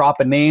 okay, they're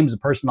dropping names, the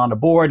person on the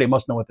board, they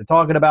must know what they're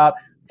talking about.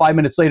 5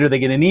 minutes later, they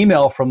get an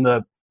email from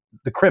the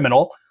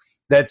criminal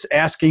that's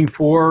asking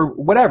for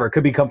whatever. It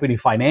could be company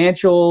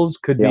financials,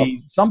 could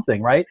be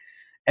something, right?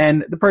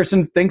 And the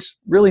person thinks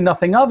really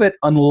nothing of it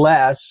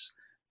unless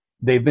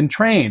they've been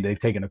trained, they've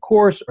taken a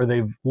course, or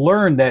they've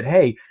learned that,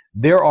 hey,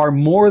 there are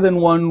more than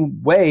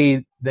one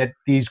way that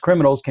these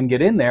criminals can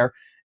get in there,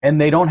 and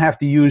they don't have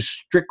to use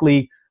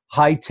strictly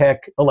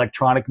high-tech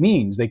electronic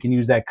means. They can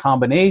use that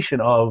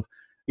combination of,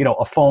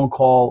 a phone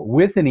call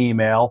with an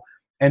email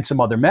and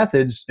some other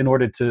methods in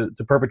order to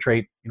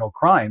perpetrate,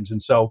 crimes.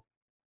 And so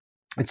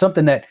it's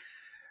something that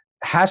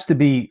has to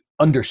be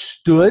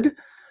understood.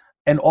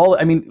 And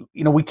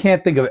we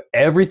can't think of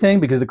everything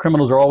because the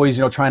criminals are always,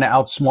 trying to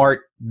outsmart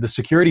the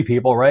security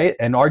people, right?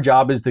 And our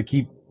job is to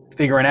keep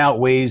figuring out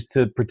ways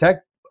to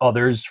protect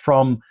others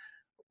from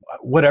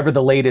whatever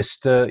the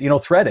latest,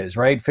 threat is,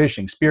 right?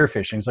 Phishing, spear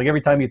phishing. It's like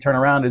every time you turn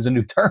around is a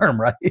new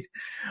term, right?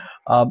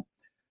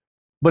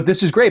 But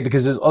this is great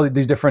because there's all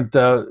these different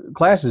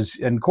classes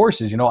and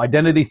courses.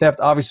 Identity theft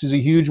obviously is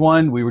a huge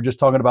one. We were just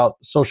talking about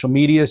social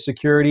media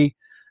security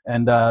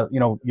and,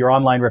 your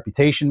online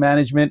reputation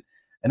management.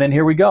 And then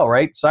here we go,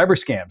 right? Cyber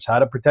scams, how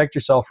to protect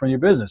yourself from your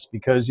business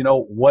because,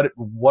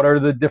 what are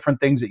the different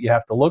things that you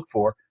have to look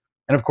for?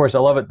 And of course, I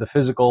love it, the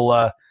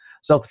physical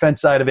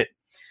self-defense side of it.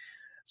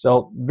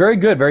 So very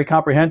good, very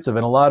comprehensive,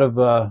 and a lot of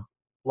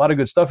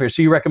good stuff here.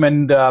 So you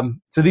recommend,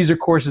 so these are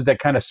courses that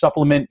kind of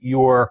supplement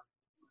your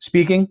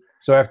speaking.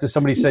 So after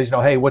somebody says,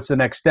 hey, what's the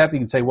next step? You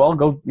can say, well,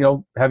 go,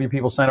 have your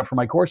people sign up for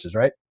my courses,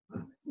 right?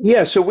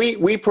 Yeah, so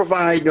we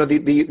provide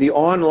the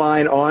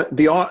online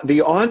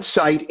the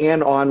on-site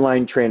and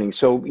online training.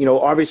 So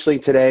obviously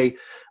today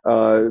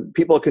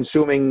people are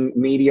consuming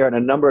media in a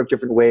number of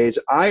different ways.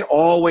 I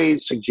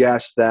always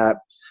suggest that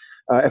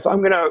if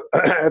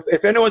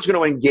anyone's going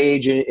to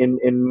engage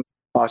in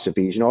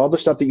philosophies, all the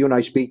stuff that you and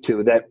I speak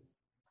to, that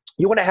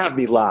you want to have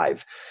me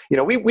live.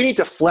 We need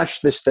to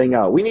flesh this thing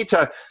out. We need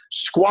to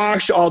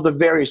squash all the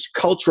various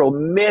cultural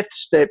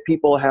myths that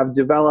people have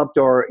developed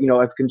or,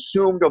 have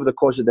consumed over the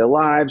course of their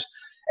lives.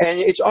 And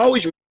it's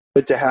always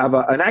good to have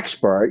an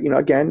expert,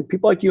 again,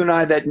 people like you and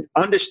I that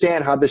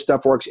understand how this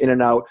stuff works in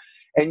and out.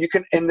 And you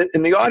can, and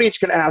the audience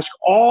can ask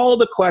all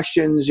the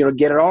questions,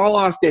 get it all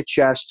off their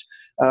chest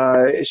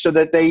so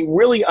that they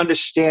really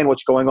understand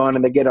what's going on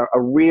and they get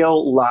a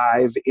real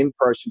live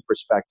in-person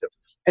perspective.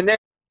 And then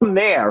from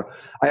there,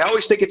 I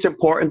always think it's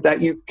important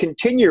that you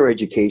continue your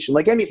education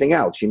like anything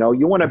else. You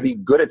want to be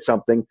good at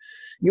something.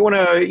 You want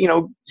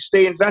to,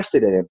 stay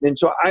invested in it. And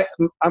so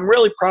I'm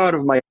really proud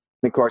of my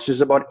course.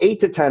 There's about 8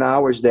 to 10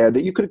 hours there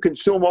that you could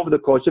consume over the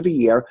course of a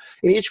year.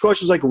 And each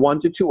course is like 1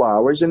 to 2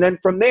 hours. And then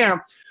from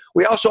there,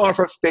 we also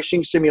offer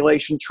phishing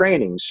simulation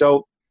training.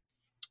 So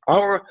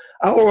our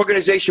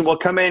organization will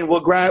come in,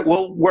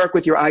 we'll work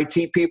with your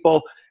IT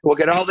people. We'll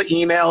get all the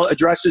email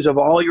addresses of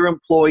all your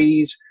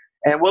employees.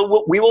 And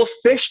we will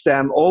fish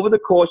them over the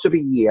course of a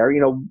year,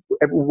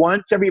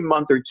 once every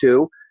month or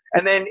two.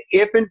 And then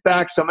if, in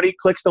fact, somebody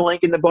clicks the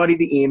link in the body of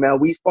the email,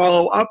 we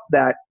follow up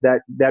that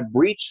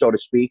breach, so to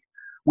speak,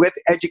 with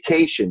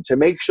education to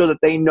make sure that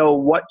they know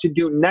what to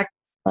do next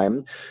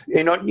time.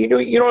 You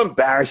don't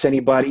embarrass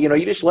anybody.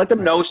 You just let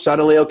them know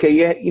subtly, okay,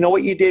 yeah, you know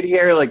what you did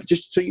here, like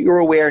just so you're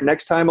aware,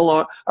 next time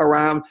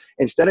around,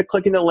 instead of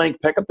clicking the link,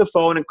 pick up the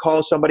phone and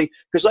call somebody.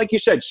 Because like you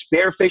said,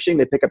 spear phishing,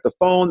 they pick up the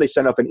phone, they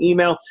send off an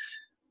email.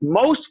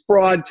 Most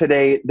fraud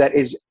today that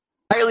is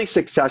highly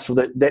successful,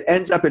 that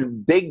ends up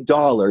in big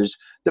dollars,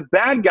 the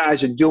bad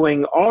guys are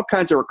doing all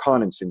kinds of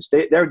reconnaissance.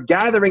 They're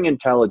gathering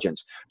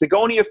intelligence. They're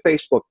going to your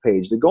Facebook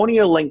page. They're going to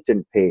your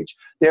LinkedIn page.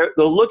 They're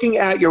looking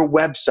at your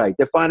website.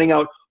 They're finding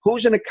out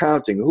who's in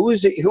accounting,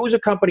 who's a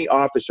company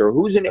officer,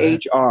 who's in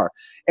HR.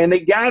 And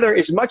they gather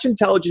as much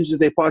intelligence as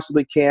they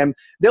possibly can.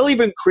 They'll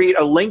even create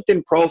a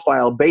LinkedIn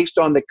profile based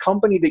on the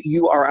company that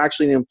you are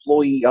actually an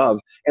employee of,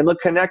 and they'll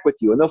connect with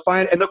you. And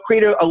they'll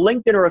create a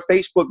LinkedIn or a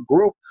Facebook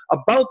group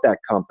about that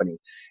company.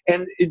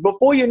 And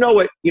before you know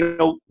it,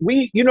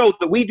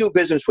 that we do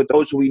business with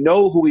those who we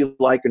know, who we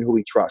like, and who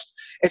we trust.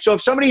 And so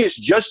if somebody is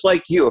just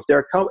like you, if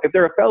they're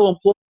a fellow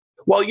employee,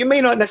 well, you may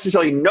not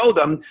necessarily know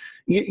them.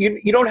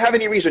 You don't have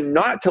any reason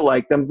not to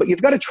like them, but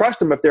you've got to trust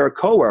them if they're a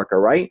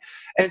coworker, right?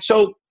 And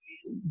so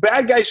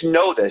bad guys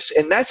know this,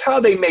 and that's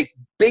how they make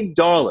big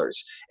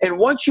dollars. And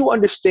once you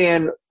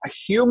understand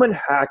human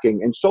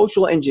hacking and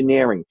social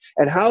engineering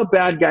and how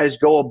bad guys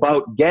go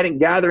about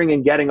gathering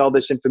and getting all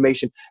this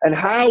information and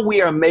how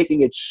we are making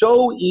it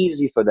so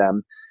easy for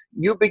them,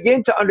 you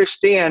begin to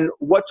understand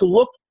what to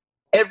look for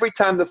every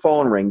time the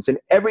phone rings and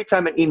every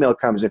time an email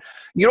comes in.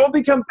 You don't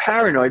become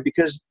paranoid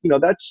because,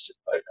 that's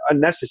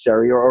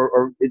unnecessary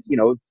or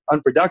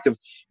unproductive,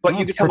 but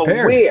you become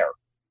aware.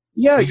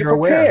 Yeah, you're prepared.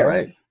 Aware,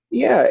 right?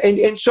 Yeah,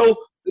 and so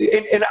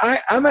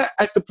I'm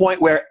at the point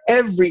where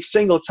every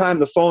single time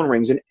the phone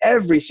rings and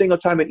every single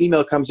time an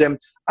email comes in,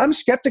 I'm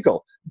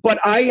skeptical. But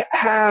I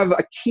have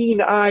a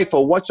keen eye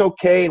for what's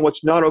okay and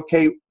what's not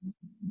okay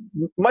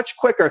much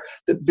quicker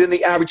than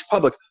the average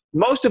public.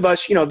 Most of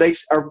us, they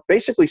are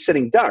basically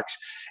sitting ducks.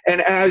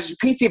 And as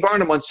P.T.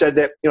 Barnum once said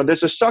that,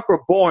 there's a sucker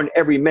born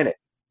every minute,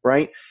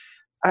 right?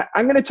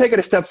 I'm going to take it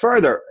a step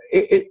further.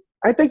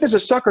 I think there's a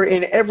sucker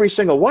in every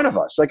single one of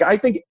us. Like, I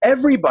think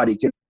everybody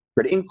can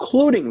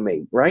including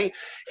me, right?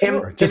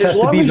 Sure. And It just as has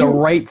to long be as the you,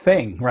 right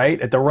thing, right?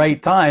 At the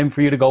right time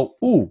for you to go,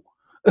 ooh.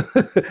 And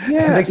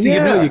yeah, next thing you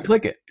know, you yeah.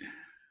 click it.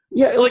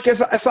 Yeah, like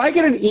if I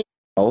get an email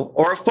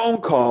or a phone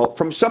call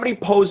from somebody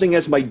posing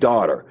as my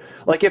daughter,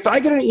 like if I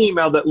get an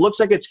email that looks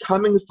like it's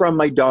coming from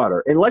my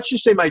daughter, and let's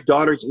just say my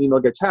daughter's email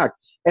gets hacked,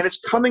 and it's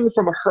coming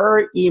from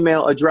her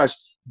email address,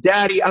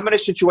 Daddy, I'm in a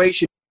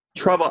situation,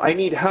 trouble, I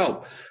need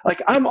help.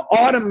 Like I'm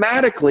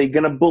automatically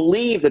going to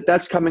believe that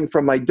that's coming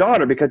from my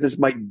daughter because it's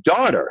my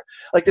daughter.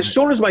 Like as Right.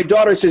 soon as my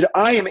daughter says,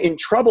 I am in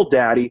trouble,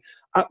 Daddy,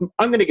 I'm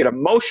going to get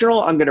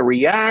emotional. I'm going to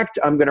react.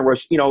 I'm going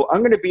to, I'm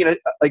going to be in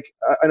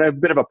a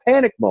bit of a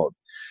panic mode.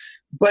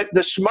 But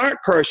the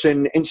smart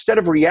person, instead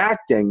of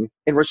reacting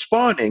and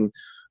responding,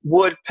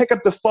 would pick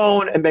up the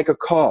phone and make a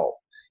call,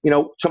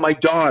 to my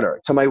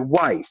daughter, to my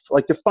wife,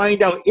 like to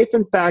find out if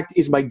in fact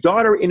is my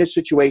daughter in a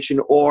situation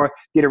or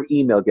did her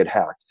email get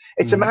hacked.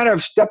 It's a matter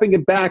of stepping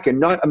it back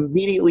and not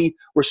immediately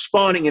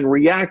responding and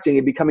reacting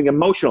and becoming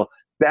emotional.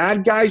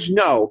 Bad guys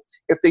know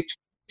if they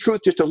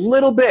truth just a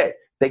little bit,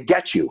 they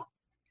get you.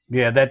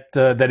 Yeah,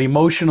 that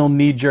emotional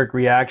knee-jerk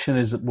reaction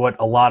is what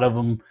a lot of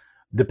them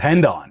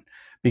depend on,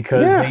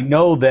 because they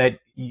know that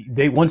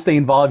once they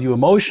involve you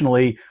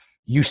emotionally,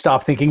 you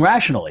stop thinking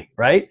rationally,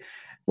 right?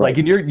 Like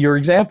in your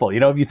example,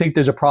 if you think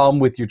there's a problem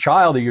with your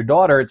child or your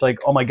daughter, it's like,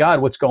 oh my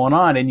God, what's going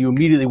on? And you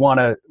immediately want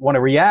to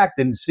react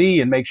and see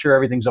and make sure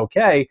everything's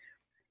okay.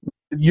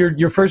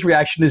 Your first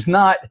reaction is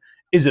not,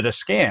 is it a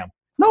scam?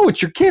 No,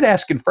 it's your kid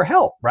asking for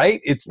help,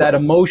 right? It's that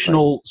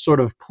emotional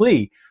sort of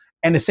plea.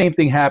 And the same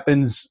thing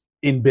happens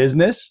in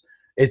business.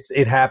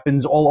 It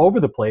happens all over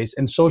the place,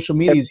 and social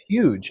media is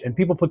huge, and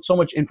people put so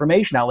much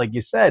information out. Like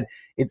you said,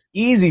 it's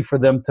easy for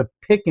them to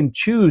pick and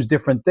choose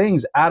different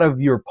things out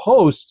of your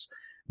posts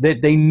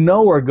that they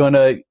know are going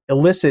to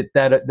elicit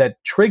that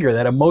trigger,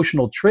 that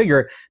emotional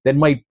trigger that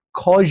might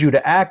cause you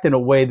to act in a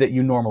way that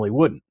you normally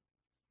wouldn't.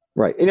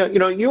 Right.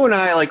 You and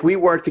I, like, we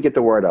work to get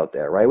the word out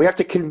there, right? We have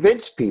to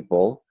convince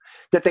people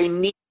that they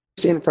need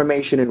this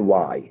information and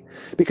why.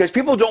 Because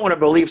people don't want to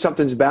believe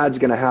something's bad is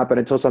going to happen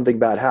until something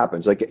bad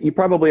happens. Like, you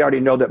probably already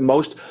know that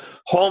most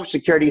home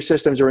security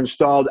systems are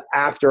installed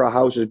after a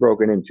house is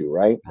broken into,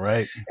 right?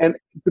 Right. And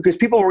because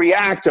people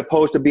react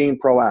opposed to being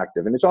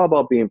proactive, and it's all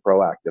about being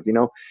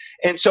proactive,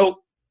 And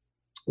so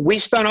we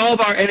spend all of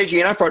our energy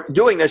and effort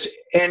doing this,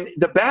 and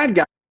the bad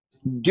guys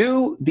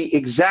do the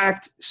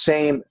exact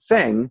same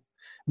thing,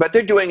 but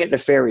they're doing it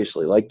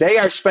nefariously. Like, they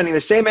are spending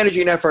the same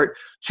energy and effort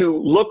to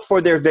look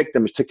for their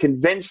victims, to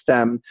convince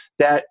them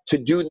that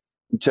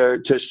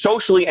to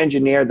socially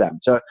engineer them,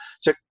 to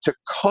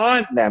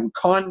con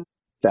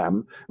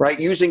them, right?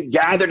 Using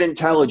gathered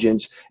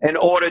intelligence in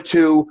order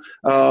to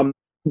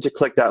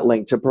click that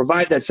link, to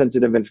provide that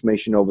sensitive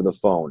information over the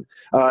phone.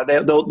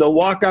 They'll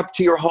walk up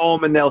to your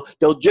home and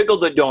they'll jiggle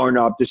the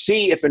doorknob to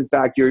see if in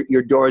fact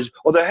your doors,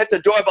 or they'll hit the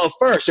doorbell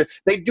first.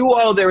 They do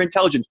all their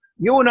intelligence.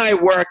 You and I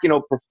work,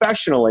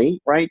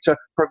 professionally, right, to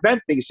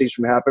prevent these things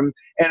from happening.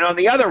 And on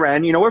the other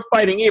end, we're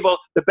fighting evil.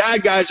 The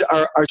bad guys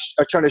are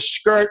trying to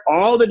skirt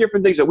all the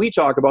different things that we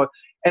talk about.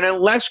 And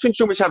unless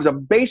consumers have a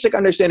basic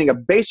understanding, a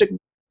basic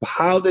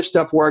how this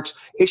stuff works,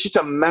 it's just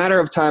a matter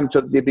of time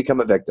till they become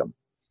a victim.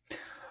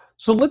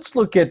 So let's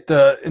look at,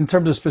 in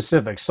terms of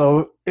specifics.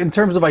 So in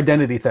terms of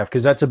identity theft,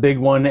 because that's a big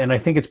one, and I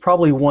think it's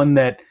probably one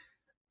that,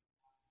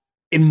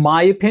 in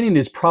my opinion,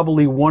 is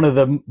probably one of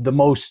the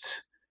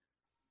most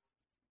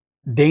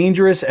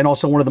dangerous and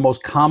also one of the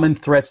most common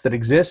threats that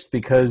exists,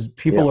 because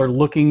people are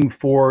looking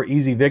for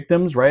easy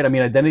victims, right? I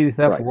mean, identity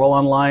theft, we're all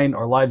online,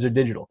 our lives are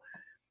digital.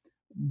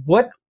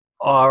 What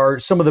are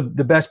some of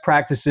the best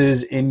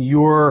practices in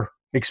your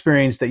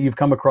experience that you've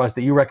come across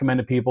that you recommend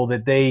to people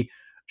that they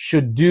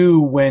should do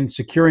when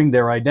securing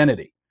their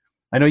identity?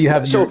 I know you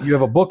have you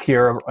have a book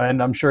here,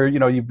 and I'm sure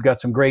you've got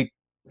some great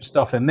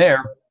stuff in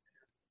there,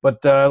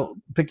 but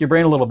pick your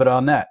brain a little bit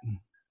on that.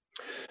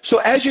 So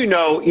as you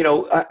know,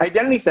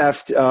 identity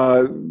theft,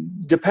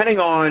 depending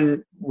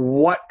on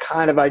what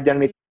kind of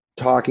identity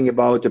you're talking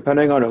about,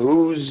 depending on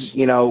who's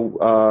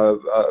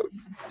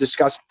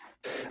discussing,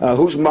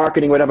 who's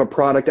marketing whatever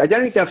product,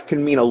 identity theft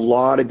can mean a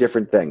lot of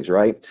different things,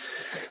 right?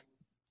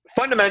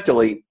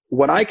 Fundamentally,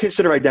 what I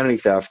consider identity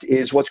theft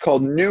is what's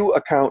called new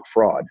account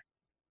fraud.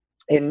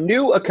 And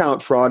new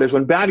account fraud is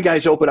when bad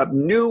guys open up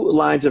new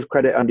lines of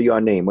credit under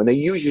your name, when they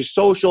use your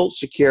social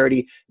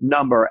security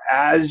number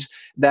as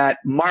that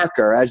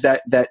marker, as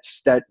that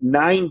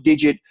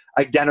 9-digit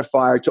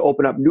identifier to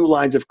open up new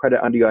lines of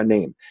credit under your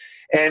name.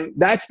 And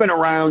that's been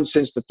around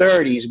since the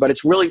 30s, but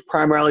it's really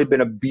primarily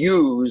been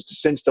abused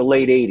since the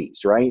late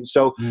 80s, right?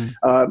 So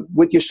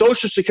with your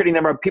social security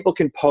number, people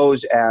can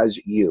pose as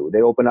you.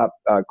 They open up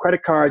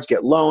credit cards,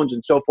 get loans,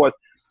 and so forth.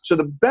 So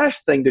the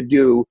best thing to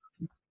do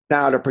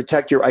now to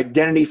protect your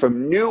identity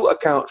from new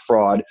account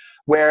fraud,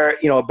 where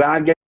a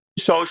bad guy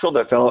social,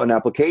 they fill out an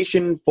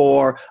application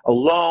for a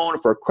loan,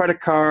 for a credit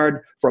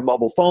card, for a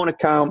mobile phone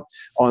account,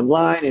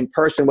 online, in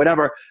person,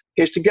 whatever,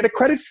 is to get a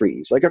credit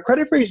freeze. Like, a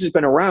credit freeze has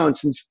been around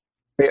since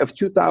of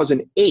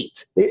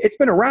 2008. It's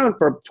been around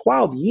for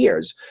 12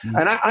 years.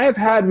 And I have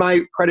had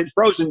my credit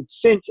frozen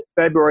since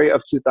February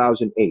of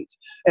 2008.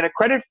 And a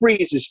credit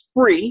freeze is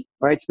free,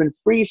 right? It's been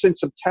free since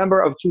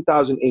September of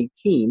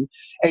 2018.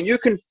 And you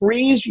can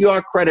freeze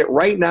your credit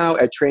right now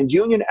at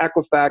TransUnion,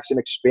 Equifax,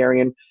 and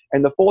Experian.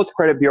 And the fourth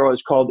credit bureau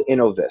is called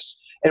Innovis.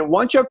 And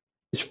once your credit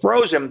is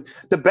frozen,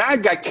 the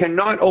bad guy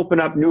cannot open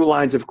up new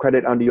lines of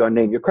credit under your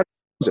name. Your credit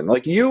is frozen.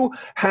 Like, you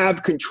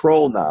have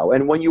control now.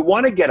 And when you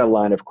want to get a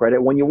line of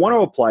credit, when you want to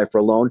apply for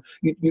a loan,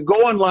 you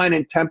go online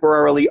and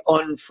temporarily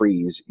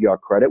unfreeze your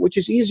credit, which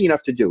is easy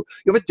enough to do.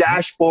 You have a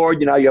dashboard,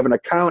 you have an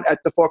account at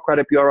the four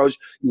credit bureaus.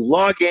 You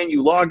log in,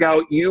 you log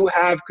out, you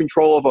have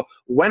control over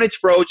when it's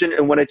frozen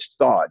and when it's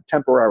thawed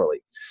temporarily.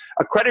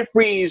 A credit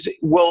freeze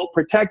will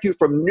protect you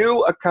from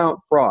new account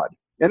fraud.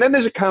 And then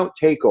there's account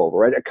takeover,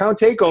 right? Account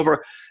takeover,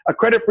 a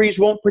credit freeze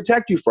won't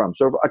protect you from.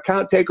 So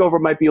account takeover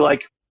might be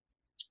like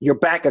your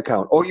bank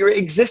account or your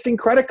existing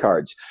credit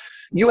cards.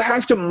 You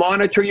have to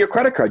monitor your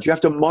credit cards. You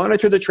have to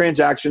monitor the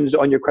transactions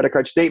on your credit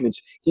card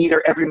statements.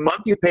 Either every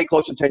month you pay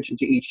close attention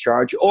to each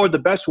charge, or the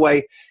best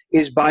way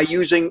is by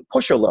using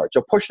push alerts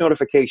or push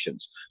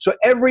notifications. So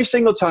every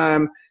single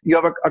time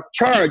you have a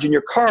charge in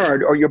your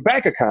card or your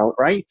bank account,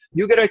 right,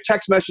 you get a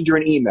text message or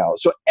an email.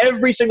 So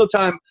every single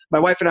time, my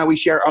wife and I, we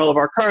share all of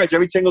our cards.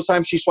 Every single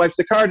time she swipes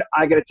the card,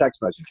 I get a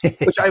text message,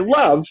 which I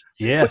love,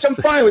 Yes. which I'm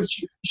fine with.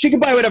 She can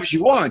buy whatever she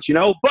wants,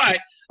 but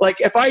like,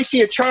 if I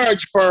see a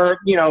charge for,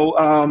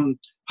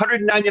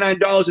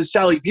 $199 at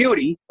Sally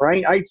Beauty,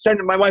 right? I send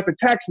my wife a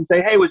text and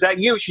say, hey, was that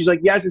you? She's like,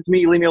 yes, it's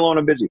me. Leave me alone.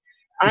 I'm busy.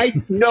 I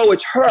know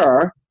it's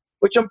her,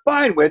 which I'm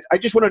fine with. I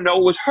just want to know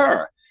it was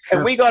her. Sure.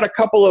 And we got a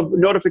couple of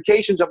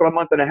notifications about a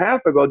month and a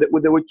half ago that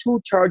there were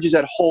 2 charges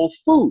at Whole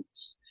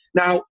Foods.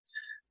 Now,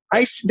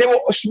 they were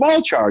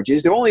small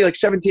charges. They were only like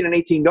 $17 and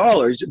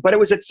 $18, but it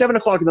was at 7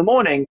 o'clock in the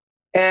morning.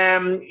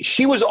 And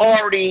she was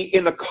already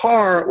in the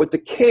car with the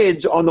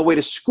kids on the way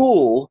to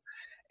school.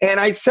 And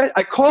I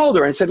called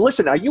her and said,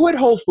 listen, are you at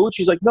Whole Foods?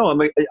 She's like, no. I'm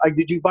like,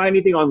 did you buy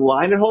anything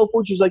online at Whole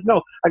Foods? She's like,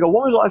 no. I go,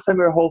 when was the last time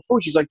you were at Whole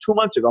Foods? She's like, 2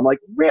 months ago. I'm like,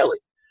 really?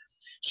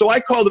 So I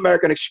called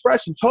American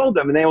Express and told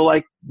them, and they were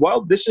like,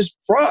 well, this is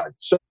fraud.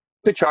 So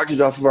the charges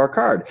off of our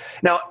card.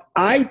 Now,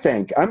 I'm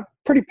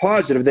pretty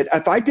positive that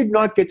if I did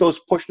not get those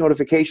push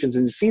notifications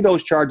and see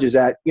those charges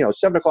at,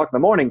 7 o'clock in the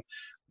morning,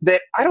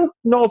 that I don't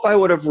know if I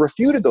would have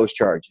refuted those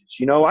charges.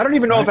 I don't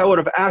even know if I would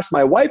have asked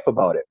my wife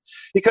about it,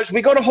 because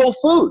we go to Whole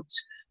Foods.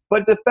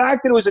 But the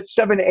fact that it was at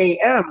 7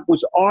 a.m.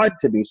 was odd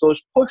to me. So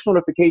those push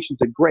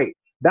notifications are great.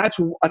 That's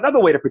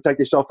another way to protect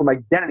yourself from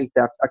identity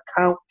theft,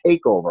 account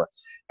takeover.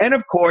 And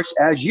of course,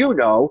 as you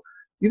know,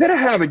 you got to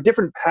have a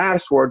different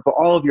password for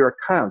all of your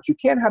accounts. You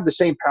can't have the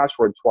same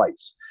password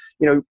twice.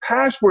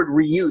 Password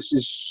reuse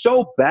is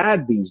so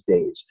bad these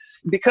days,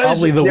 because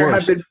probably the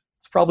worst. It's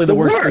probably the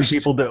worst thing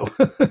people do.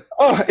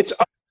 Oh, it's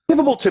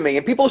unbelievable to me.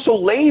 And people are so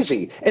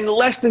lazy. And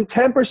less than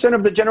 10%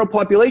 of the general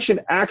population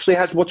actually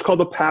has what's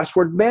called a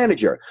password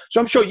manager. So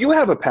I'm sure you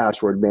have a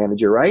password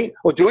manager, right?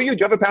 Or do you? Do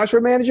you have a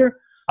password manager?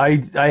 I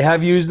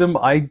have used them.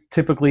 I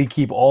typically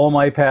keep all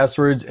my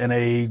passwords in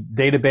a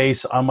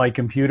database on my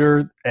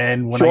computer.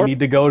 And when I need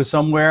to go to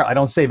somewhere, I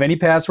don't save any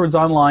passwords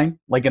online.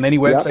 Like in any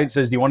website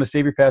says, do you want to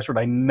save your password?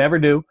 I never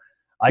do.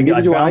 I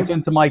bounce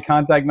into my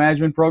contact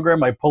management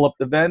program. I pull up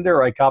the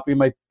vendor, I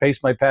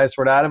paste my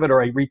password out of it,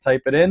 or I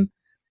retype it in,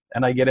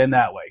 and I get in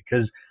that way,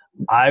 because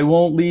I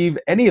won't leave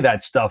any of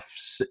that stuff,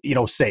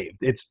 saved.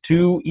 It's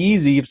too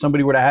easy if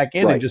somebody were to hack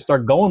in and just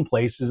start going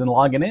places and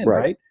logging in,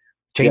 right?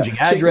 Changing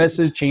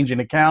addresses, changing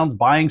accounts,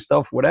 buying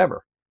stuff,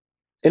 whatever.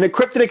 An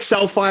encrypted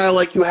Excel file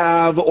like you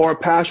have, or a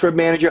password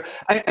manager.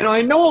 And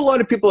I know a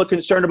lot of people are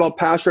concerned about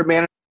password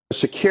manager, the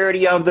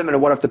security of them,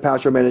 and what if the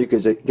password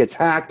manager gets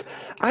hacked.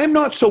 I'm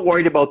not so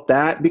worried about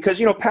that,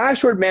 because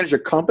password manager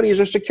companies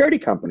are security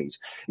companies.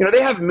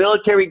 They have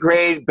military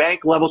grade,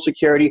 bank level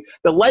security.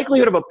 The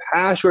likelihood of a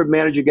password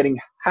manager getting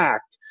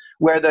hacked,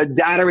 where the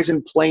data is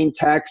in plain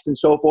text and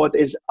so forth,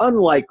 is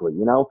unlikely.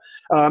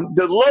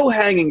 The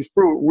low-hanging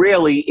fruit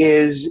really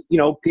is,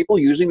 people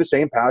using the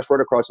same password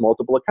across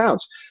multiple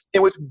accounts.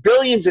 And with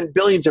billions and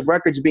billions of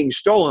records being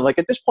stolen, like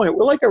at this point,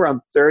 we're like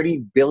around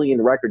 30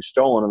 billion records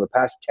stolen in the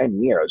past 10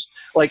 years.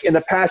 Like in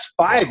the past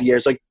 5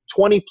 years, like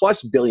 20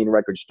 plus billion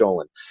records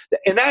stolen.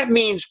 And that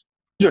means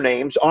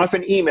usernames,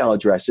 often email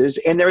addresses,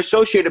 and their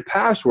associated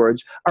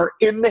passwords are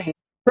in the hands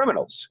of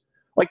criminals.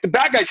 Like, the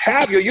bad guys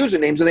have your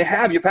usernames and they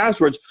have your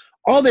passwords.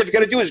 All they've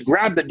got to do is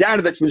grab the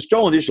data that's been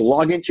stolen, just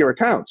log into your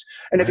accounts.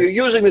 And if you're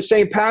using the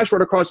same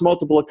password across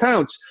multiple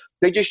accounts,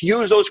 they just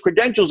use those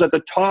credentials at the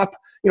top,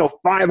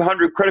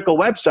 500 critical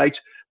websites,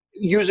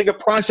 using a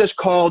process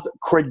called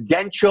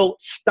credential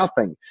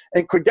stuffing.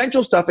 And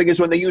credential stuffing is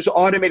when they use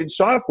automated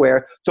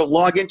software to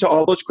log into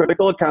all those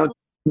critical accounts,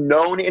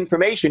 known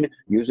information,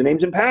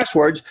 usernames and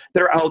passwords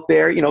that are out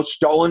there,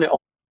 stolen and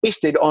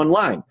pasted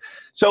online.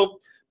 So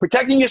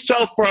protecting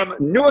yourself from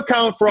new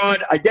account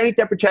fraud, identity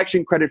theft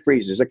protection, credit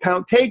freezes,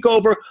 account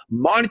takeover,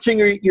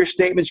 monitoring your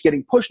statements,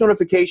 getting push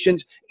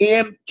notifications,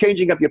 and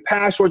changing up your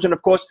passwords. And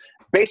of course,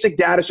 basic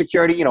data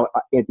security,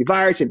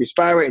 antivirus,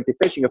 anti-spyware,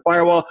 anti-phishing, a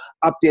firewall,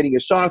 updating your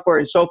software,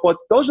 and so forth.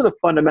 Those are the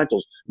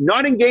fundamentals.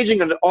 Not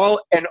engaging in all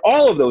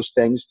of those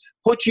things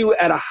puts you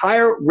at a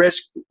higher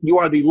risk. You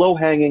are the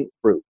low-hanging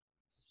fruit.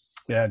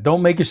 Yeah,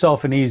 don't make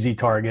yourself an easy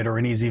target or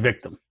an easy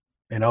victim.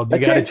 You got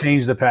to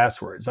change the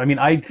passwords. I mean,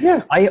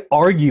 I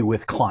argue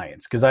with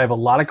clients because I have a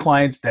lot of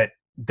clients that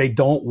they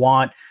don't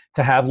want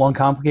to have long,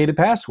 complicated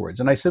passwords.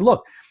 And I said,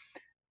 look,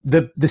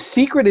 the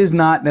secret is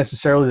not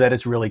necessarily that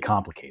it's really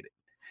complicated.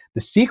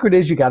 The secret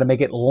is you got to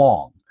make it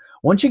long.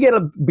 Once you get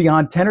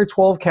beyond 10 or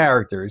 12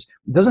 characters,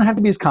 it doesn't have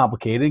to be as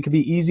complicated. It can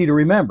be easy to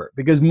remember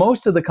because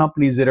most of the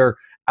companies that are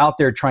out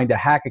there trying to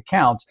hack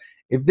accounts,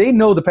 if they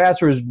know the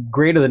password is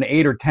greater than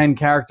 8 or 10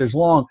 characters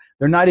long,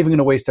 they're not even going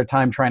to waste their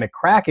time trying to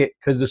crack it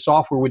because the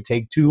software would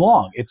take too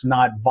long. It's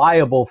not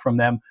viable from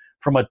them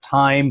from a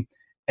time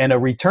and a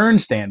return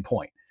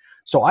standpoint.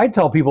 So I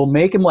tell people,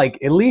 make them like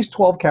at least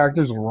 12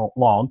 characters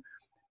long.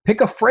 Pick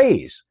a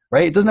phrase,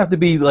 right? It doesn't have to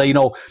be like,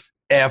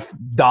 F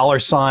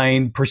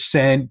 $,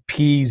 percent,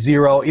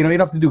 P0. You don't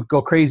have to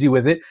go crazy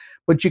with it,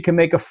 but you can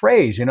make a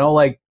phrase,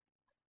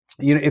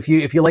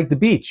 if you like the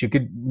beach, you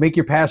could make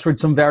your password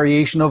some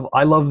variation of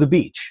I love the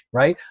beach,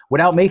 right?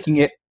 Without making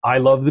it I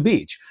love the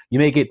beach. You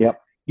make it,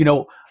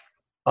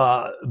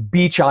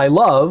 beach I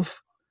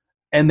love,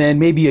 and then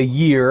maybe a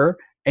year,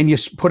 and you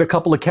put a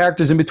couple of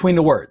characters in between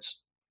the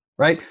words,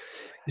 right?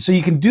 So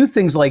you can do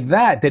things like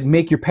that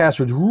make your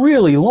passwords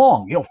really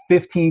long,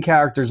 15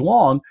 characters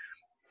long.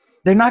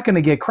 They're not going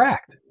to get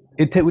cracked.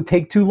 It would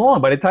take too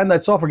long. By the time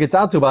that software gets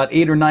out to about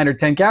 8 or 9 or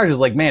 10 characters,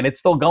 like, man, it's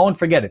still going,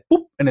 forget it.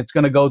 Boop, and it's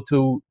going to go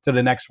to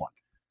the next one.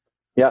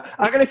 Yeah,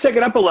 I'm going to take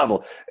it up a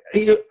level.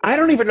 I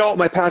don't even know what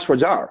my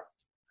passwords are.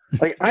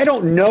 Like, I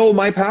don't know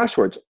my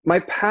passwords. My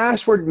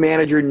password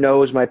manager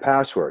knows my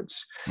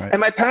passwords. Right.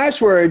 And my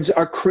passwords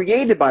are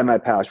created by my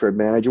password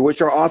manager,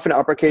 which are often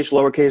uppercase,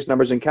 lowercase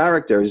numbers, and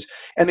characters.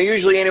 And they're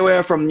usually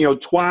anywhere from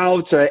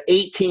 12 to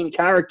 18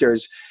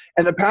 characters.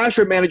 And the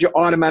password manager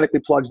automatically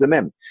plugs them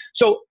in.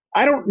 So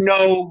I don't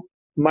know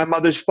my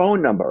mother's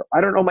phone number. I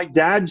don't know my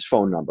dad's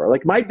phone number.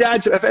 Like my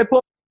dad's, if I pull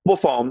up a mobile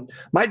phone,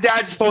 my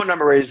dad's phone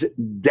number is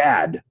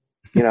dad,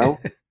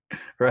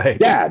 Right.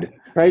 Dad.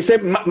 Right. Say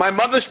my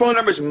mother's phone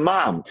number is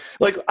mom.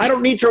 Like I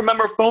don't need to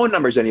remember phone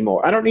numbers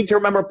anymore. I don't need to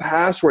remember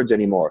passwords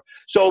anymore.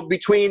 So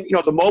between,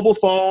 the mobile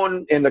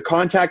phone and the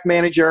contact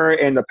manager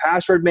and the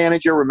password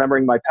manager,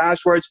 remembering my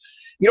passwords,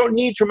 you don't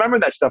need to remember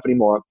that stuff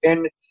anymore.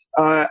 And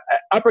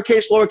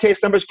uppercase,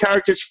 lowercase numbers,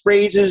 characters,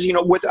 phrases,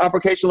 with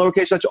uppercase and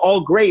lowercase, that's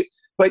all great.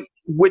 But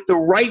with the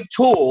right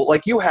tool,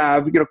 like you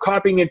have,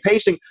 copying and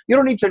pasting, you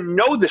don't need to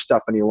know this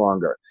stuff any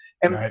longer.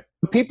 And right.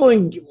 People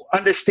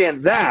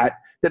understand that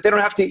they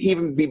don't have to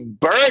even be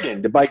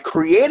burdened by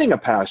creating a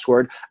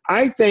password.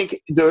 I think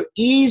the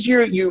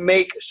easier you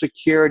make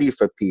security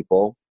for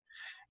people,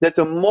 that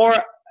the more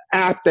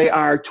apt they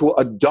are to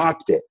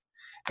adopt it.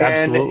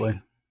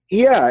 Absolutely.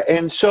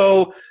 And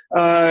so,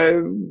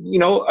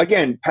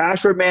 again,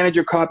 password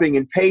manager, copying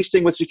and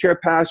pasting with secure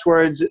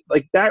passwords,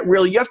 like that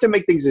really, you have to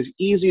make things as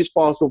easy as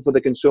possible for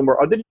the consumer,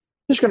 or they're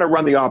just going to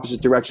run the opposite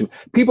direction.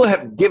 People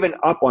have given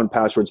up on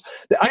passwords.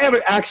 I have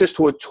access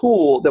to a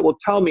tool that will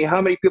tell me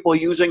how many people are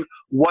using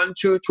 1,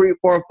 2, 3,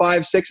 4,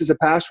 5, 6 as a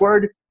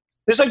password.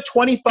 There's like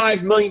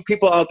 25 million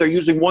people out there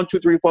using 1, 2,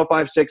 3, 4,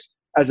 5, 6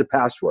 as a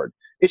password.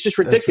 It's just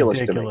ridiculous.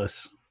 That's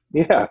ridiculous. To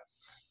me. Yeah.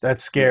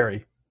 That's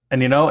scary.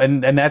 And,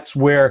 and that's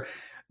where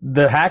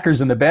the hackers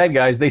and the bad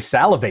guys, they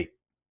salivate.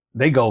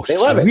 They go,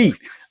 sweet,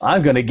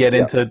 I'm going to get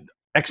into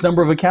X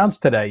number of accounts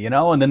today,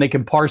 and then they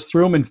can parse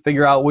through them and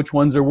figure out which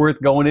ones are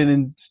worth going in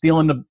and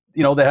stealing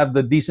they have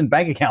the decent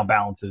bank account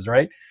balances,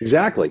 right?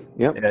 Exactly.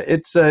 Yeah.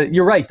 It's,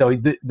 you're right though.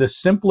 The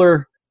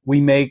simpler we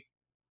make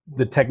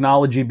the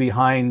technology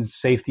behind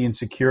safety and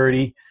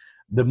security,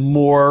 the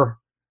more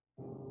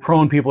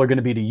prone people are going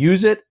to be to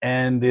use it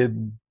and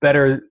the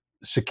better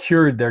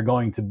secured they're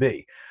going to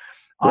be.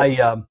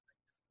 Yeah.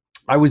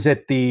 I was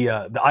at the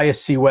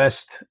ISC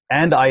West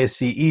and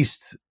ISC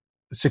East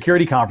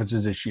security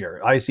conferences this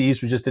year. ISC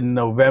East was just in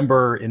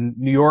November in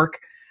New York,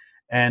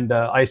 and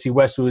ISC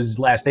West was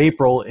last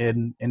April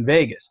in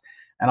Vegas.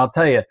 And I'll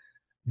tell you,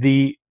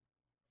 the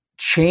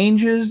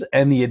changes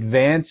and the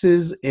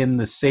advances in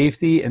the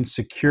safety and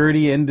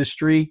security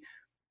industry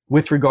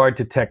with regard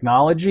to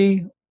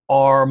technology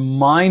are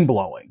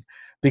mind-blowing,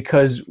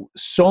 because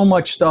so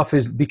much stuff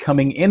is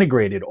becoming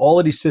integrated. All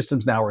of these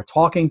systems now are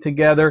talking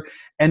together,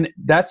 and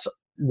that's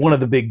one of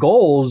the big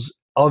goals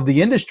of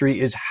the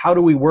industry is how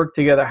do we work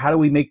together? How do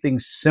we make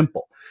things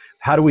simple?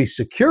 How do we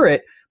secure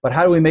it? But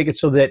how do we make it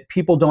so that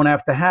people don't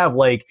have to have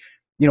 8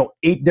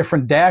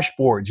 different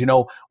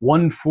dashboards,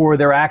 one for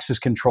their access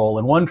control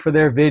and one for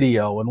their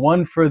video and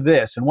one for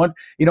this and one,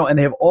 and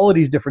they have all of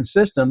these different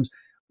systems.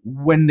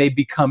 When they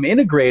become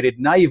integrated,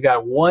 now you've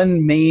got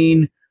one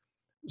main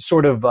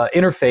sort of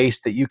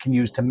interface that you can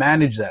use to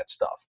manage that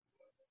stuff.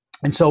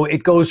 And so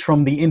it goes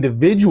from the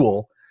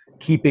individual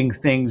keeping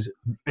things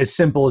as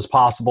simple as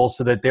possible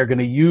so that they're going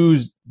to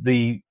use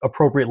the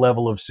appropriate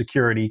level of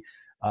security,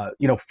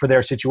 for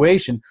their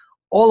situation,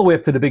 all the way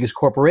up to the biggest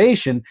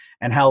corporation,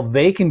 and how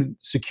they can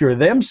secure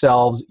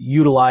themselves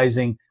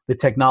utilizing the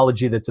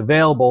technology that's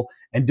available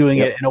and doing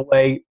it in a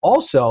way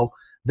also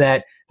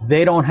that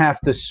they don't have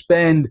to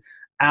spend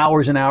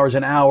hours and hours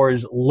and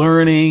hours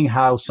learning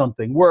how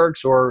something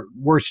works, or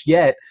worse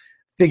yet,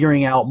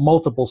 figuring out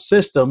multiple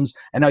systems,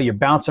 and now you're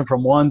bouncing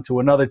from one to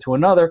another to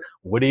another.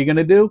 What are you going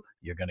to do?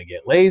 You're going to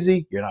get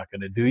lazy. You're not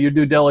going to do your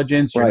due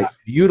diligence. You're not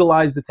going to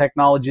utilize the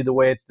technology the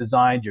way it's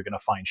designed. You're going to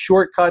find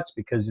shortcuts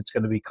because it's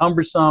going to be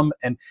cumbersome.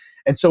 And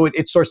so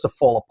it starts to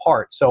fall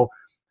apart. So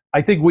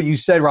I think what you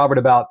said, Robert,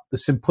 about the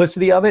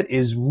simplicity of it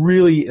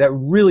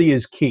really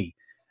is key.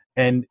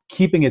 And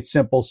keeping it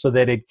simple so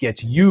that it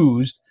gets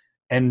used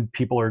and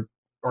people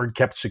are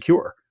kept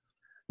secure.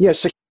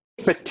 Yes.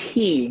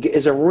 Fatigue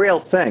is a real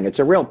thing. It's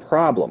a real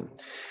problem.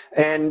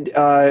 And,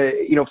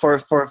 for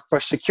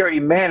security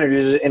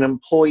managers and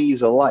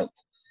employees alike.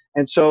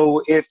 And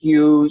so if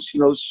you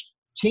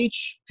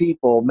teach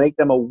people, make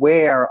them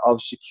aware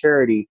of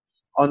security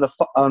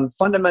on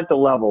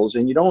fundamental levels,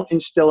 and you don't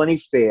instill any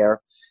fear,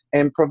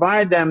 and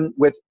provide them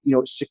with,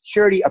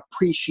 security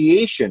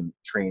appreciation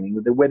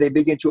training, where they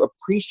begin to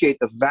appreciate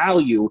the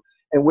value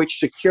in which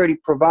security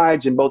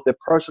provides in both their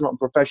personal and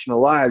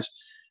professional lives,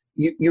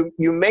 you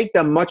make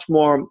them much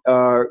more,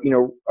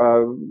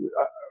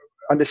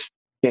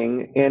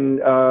 understanding, and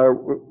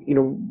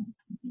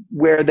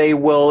where they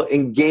will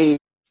engage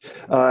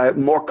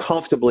more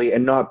comfortably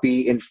and not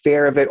be in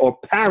fear of it or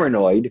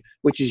paranoid,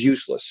 which is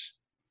useless.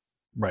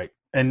 Right,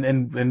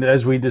 and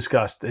as we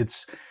discussed,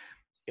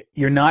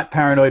 you're not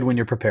paranoid when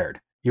you're prepared.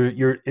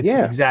 It's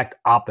the exact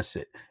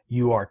opposite.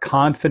 You are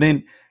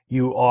confident.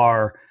 You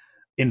are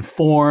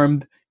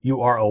informed.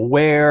 You are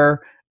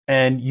aware,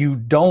 and you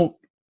don't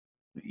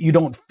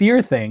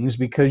fear things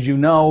because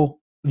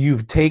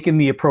you've taken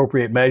the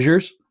appropriate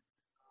measures.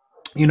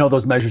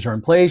 Those measures are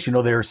in place.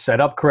 They're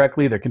set up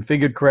correctly. They're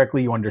configured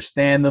correctly. You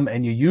understand them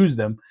and you use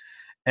them.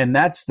 And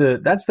that's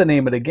the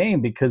name of the game,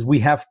 because we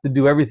have to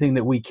do everything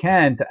that we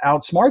can to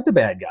outsmart the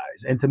bad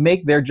guys and to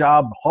make their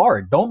job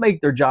hard. Don't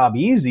make their job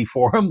easy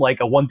for them,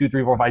 like a 1, 2,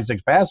 3, 4, 5,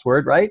 6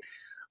 password, right?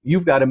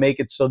 You've got to make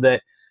it so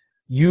that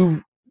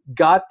you've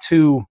got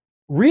to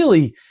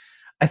really,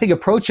 I think,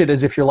 approach it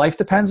as if your life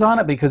depends on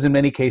it, because in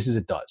many cases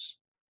it does,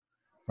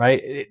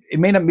 right? It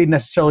may not be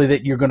necessarily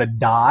that you're going to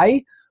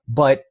die,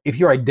 but if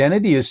your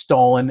identity is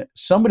stolen,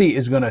 somebody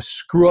is going to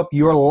screw up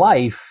your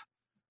life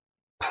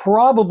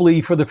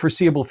probably for the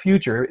foreseeable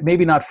future.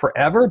 Maybe not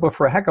forever, but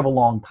for a heck of a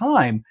long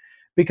time,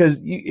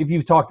 because if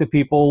you've talked to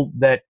people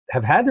that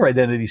have had their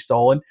identity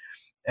stolen,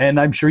 and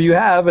I'm sure you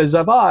have, as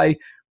have I,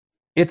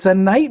 it's a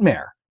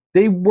nightmare.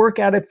 They work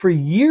at it for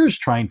years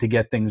trying to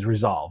get things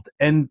resolved,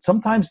 and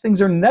sometimes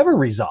things are never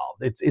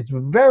resolved. It's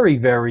very,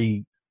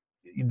 very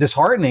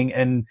disheartening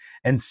and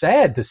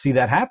sad to see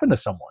that happen to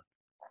someone.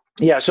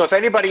 Yeah. So if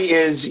anybody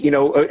is,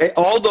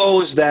 all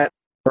those that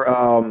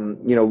are,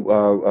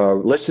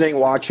 listening,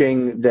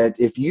 watching, that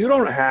if you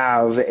don't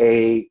have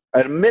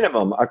at a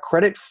minimum a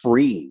credit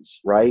freeze,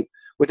 right,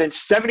 within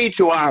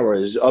 72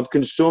 hours of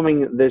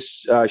consuming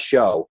this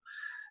show,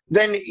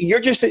 then you're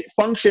just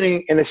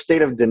functioning in a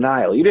state of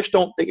denial. You just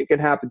don't think it can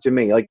happen to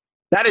me. Like,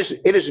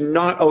 it is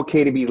not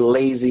okay to be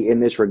lazy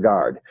in this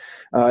regard.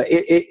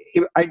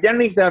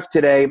 Identity theft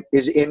today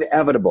is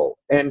inevitable.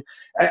 And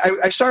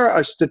I saw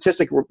a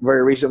statistic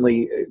very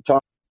recently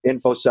talking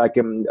InfoSec,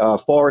 and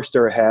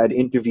Forrester had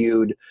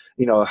interviewed,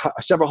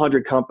 several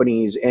hundred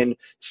companies, and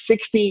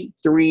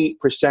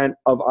 63%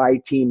 of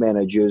IT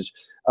managers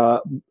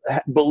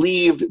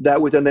believed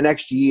that within the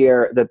next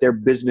year that their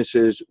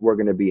businesses were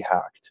going to be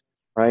hacked.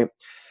 Right.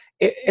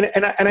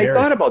 And I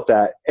thought about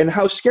that and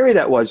how scary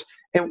that was.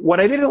 And what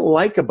I didn't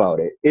like about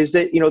it is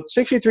that,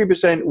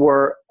 63%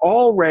 were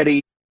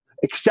already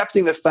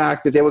accepting the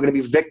fact that they were going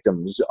to be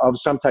victims of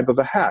some type of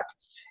a hack.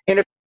 And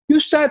if you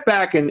sat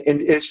back and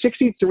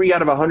 63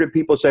 out of 100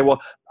 people say,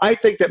 well, I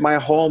think that my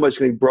home is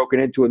going to be broken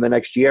into in the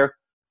next year,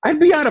 I'd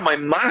be out of my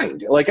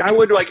mind.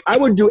 I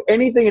would do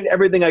anything and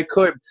everything I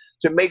could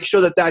to make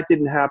sure that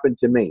didn't happen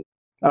to me.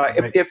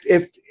 Right.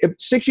 If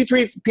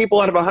 63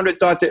 people out of 100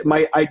 thought that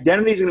my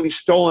identity is going to be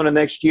stolen in the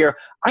next year,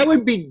 I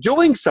would be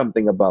doing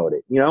something about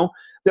it.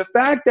 The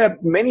fact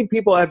that many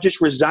people have just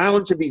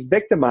resigned to be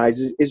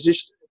victimized is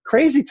just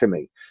crazy to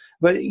me.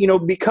 But,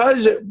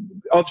 because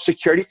of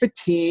security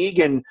fatigue,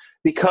 and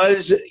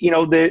because,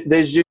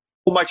 there's just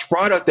so much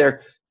fraud out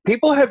there,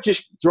 people have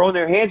just thrown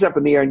their hands up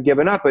in the air and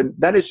given up. And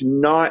that is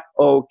not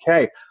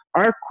okay.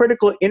 Our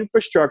critical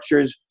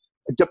infrastructures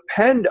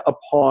depend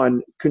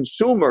upon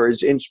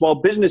consumers in small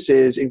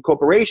businesses, in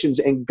corporations,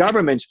 and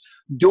governments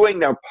doing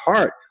their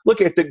part. Look,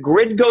 if the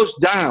grid goes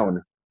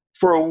down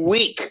for a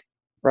week,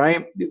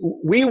 right,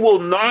 we will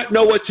not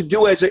know what to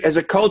do as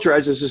a culture,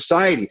 as a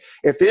society.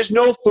 If there's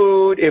no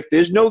food, if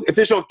there's no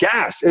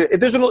gas, if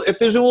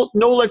there's no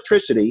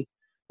electricity,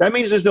 that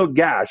means there's no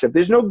gas. If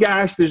there's no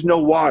gas, there's no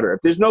water. If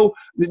there's no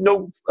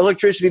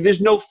electricity,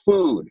 there's no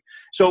food.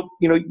 So,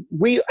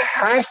 we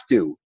have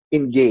to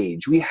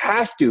engage. We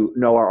have to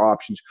know our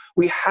options.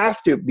 We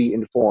have to be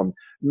informed.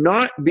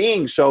 Not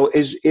being so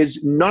is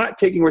not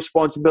taking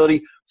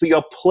responsibility for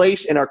your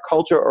place in our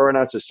culture or in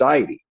our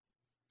society.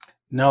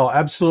 No,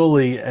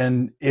 absolutely.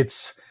 And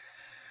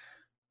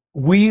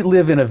we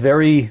live in a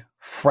very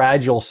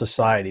fragile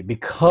society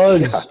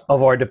because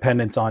of our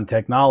dependence on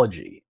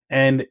technology.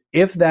 And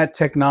if that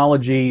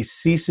technology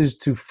ceases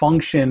to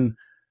function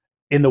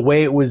in the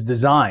way it was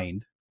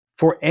designed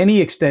for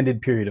any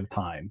extended period of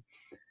time,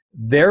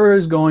 there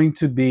is going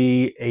to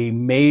be a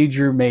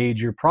major,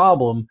 major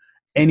problem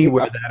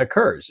anywhere that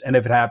occurs. And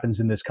if it happens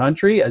in this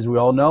country, as we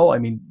all know, I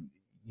mean,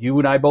 you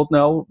and I both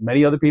know,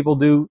 many other people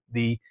do,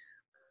 the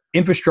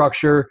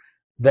infrastructure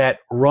that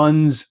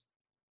runs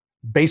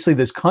basically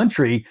this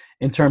country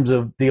in terms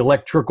of the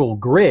electrical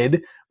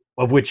grid,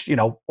 of which, you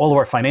know, all of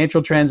our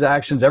financial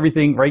transactions,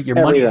 everything, right? Your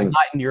money is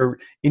not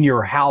in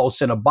your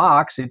house in a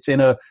box, it's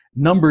in a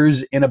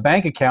numbers in a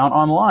bank account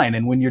online.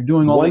 And when you're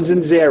doing all ones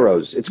and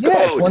zeros, it's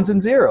ones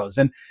and zeros.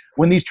 And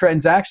when these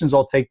transactions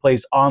all take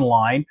place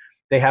online,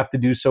 they have to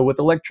do so with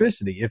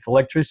electricity. If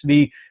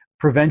electricity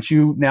prevents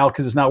you now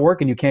because it's not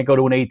working, you can't go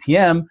to an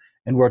ATM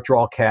and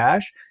withdraw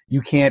cash.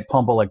 You can't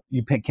pump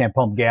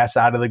gas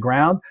out of the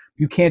ground.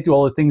 You can't do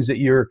all the things that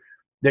you're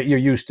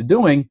used to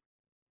doing.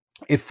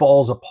 It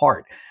falls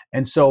apart.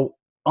 And so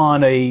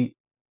on a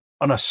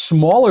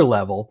smaller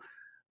level,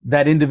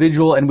 that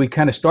individual, and we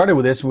kind of started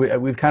with this,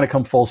 we've kind of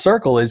come full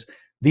circle, is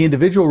the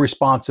individual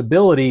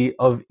responsibility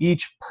of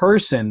each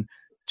person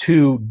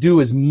to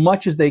do as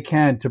much as they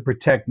can to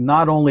protect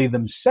not only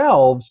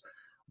themselves,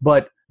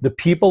 but the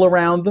people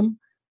around them,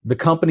 the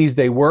companies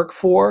they work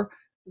for,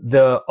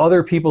 the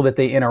other people that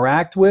they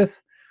interact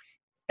with,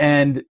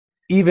 and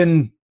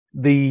even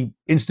the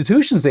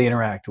institutions they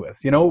interact with,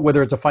 you know,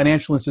 whether it's a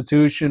financial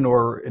institution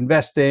or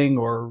investing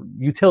or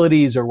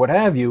utilities or what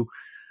have you.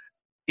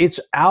 It's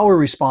our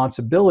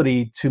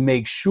responsibility to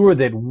make sure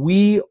that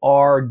we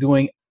are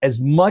doing as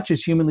much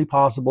as humanly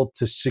possible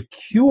to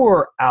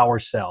secure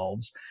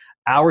ourselves,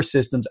 our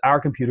systems, our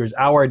computers,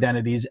 our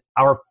identities,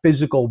 our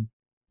physical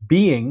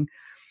being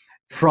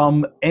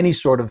from any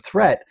sort of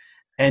threat.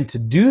 And to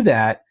do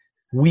that,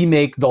 we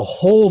make the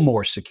whole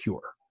more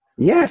secure.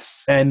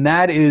 Yes. And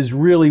that is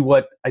really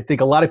what I think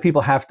a lot of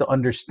people have to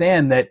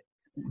understand, that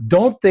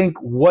don't think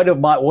what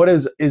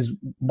is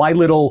my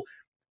little,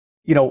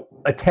 you know,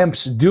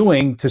 attempts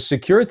doing to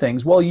secure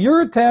things. Well,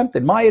 your attempt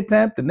and my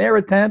attempt and their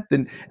attempt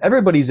and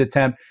everybody's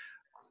attempt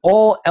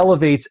all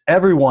elevates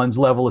everyone's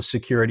level of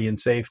security and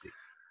safety.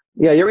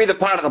 Yeah, you're either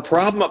part of the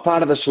problem or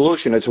part of the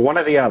solution. It's one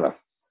or the other.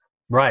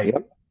 Right.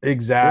 Yep.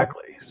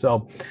 Exactly. Yep.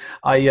 So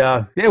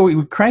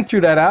we cranked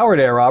through that hour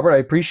there, Robert. I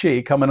appreciate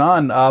you coming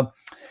on.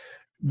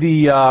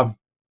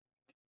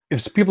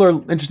 If people are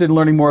interested in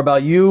learning more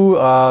about you,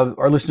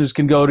 our listeners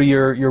can go to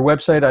your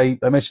website.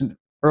 I mentioned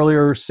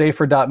earlier,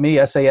 safer.me,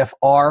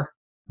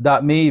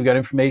 SAFR.me. You've got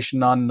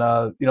information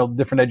on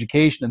different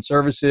education and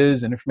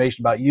services, and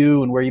information about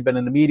you and where you've been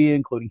in the media,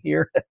 including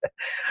here.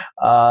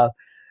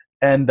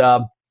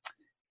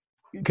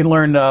 You can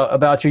learn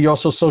about you. You're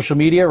also social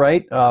media,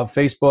 right?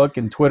 Facebook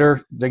and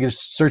Twitter. They can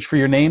search for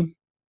your name.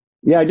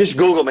 Yeah, just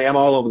Google me. I'm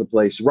all over the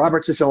place.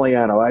 Robert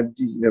Siciliano. I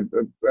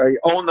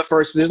own the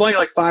first. There's only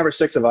like 5 or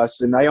 6 of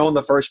us, and I own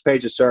the first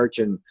page of search,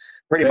 and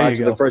pretty much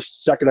the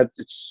first second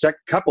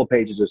couple of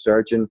pages of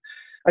search. And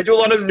I do a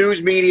lot of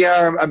news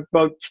media,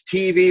 about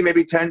TV,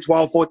 maybe 10,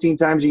 12, 14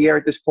 times a year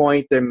at this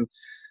point. And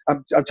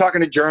I'm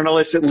talking to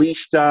journalists at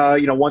least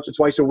once or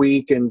twice a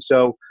week. And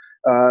so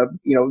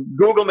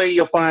Google me,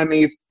 you'll find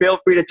me. Feel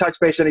free to touch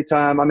base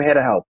anytime. I'm here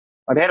to help.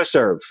 I'm here to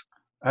serve.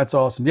 That's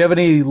awesome. Do you have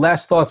any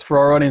last thoughts for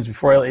our audience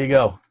before I let you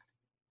go?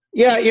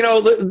 Yeah,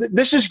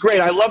 this is great.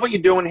 I love what you're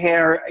doing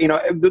here.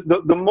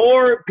 The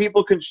more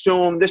people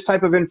consume this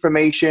type of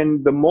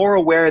information, the more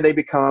aware they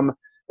become.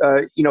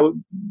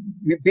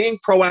 Being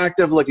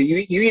proactive. Like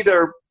you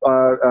either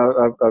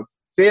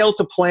fail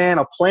to plan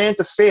or plan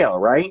to fail,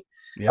 right?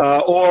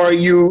 Yep. Or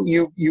you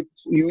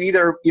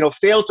either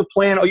fail to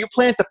plan or you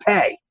plan to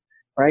pay,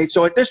 right?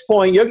 So at this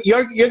point,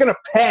 you're going to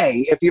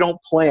pay if you don't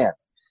plan.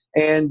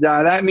 And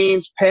that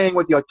means paying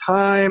with your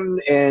time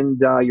and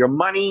your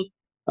money,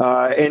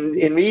 and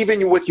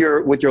even with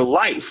your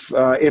life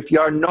if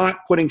you're not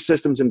putting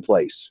systems in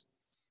place.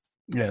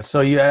 Yeah,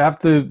 so you have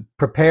to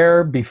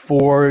prepare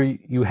before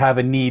you have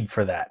a need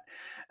for that.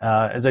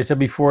 As I said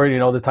before,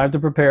 the time to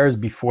prepare is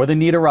before the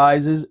need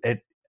arises.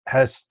 It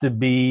has to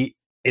be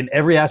in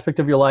every aspect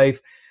of your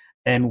life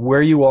and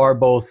where you are,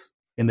 both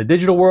in the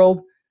digital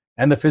world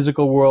and the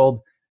physical world.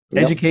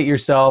 Yep. Educate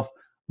yourself.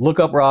 Look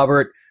up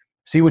Robert.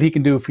 See what he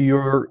can do for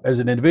you as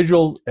an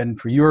individual and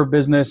for your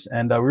business.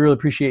 And we really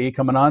appreciate you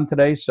coming on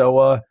today.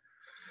 So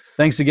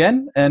thanks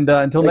again. And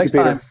until next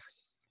time,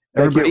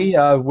 everybody,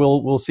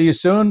 we'll see you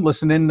soon.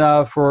 Listen in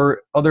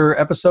for other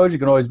episodes. You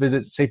can always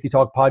visit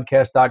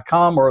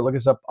safetytalkpodcast.com or look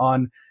us up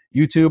on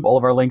YouTube. All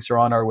of our links are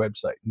on our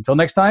website. Until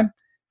next time,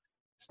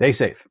 stay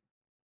safe.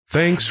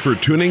 Thanks for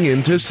tuning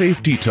in to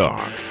Safety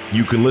Talk.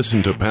 You can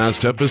listen to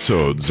past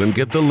episodes and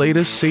get the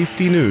latest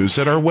safety news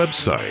at our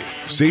website,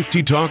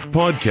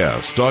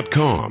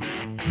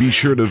 safetytalkpodcast.com. Be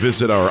sure to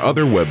visit our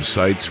other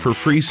websites for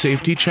free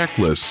safety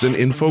checklists and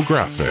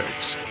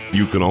infographics.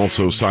 You can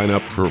also sign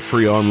up for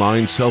free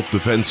online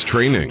self-defense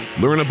training,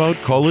 learn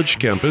about college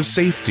campus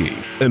safety,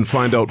 and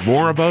find out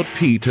more about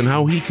Pete and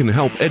how he can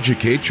help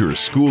educate your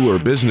school or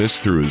business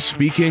through his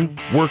speaking,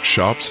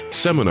 workshops,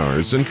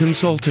 seminars, and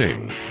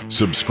consulting.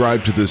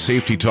 Subscribe to the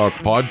Safety Talk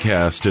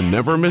podcast and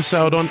never miss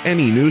out on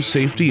any new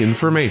safety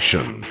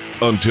information.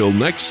 Until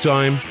next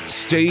time,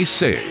 stay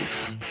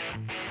safe.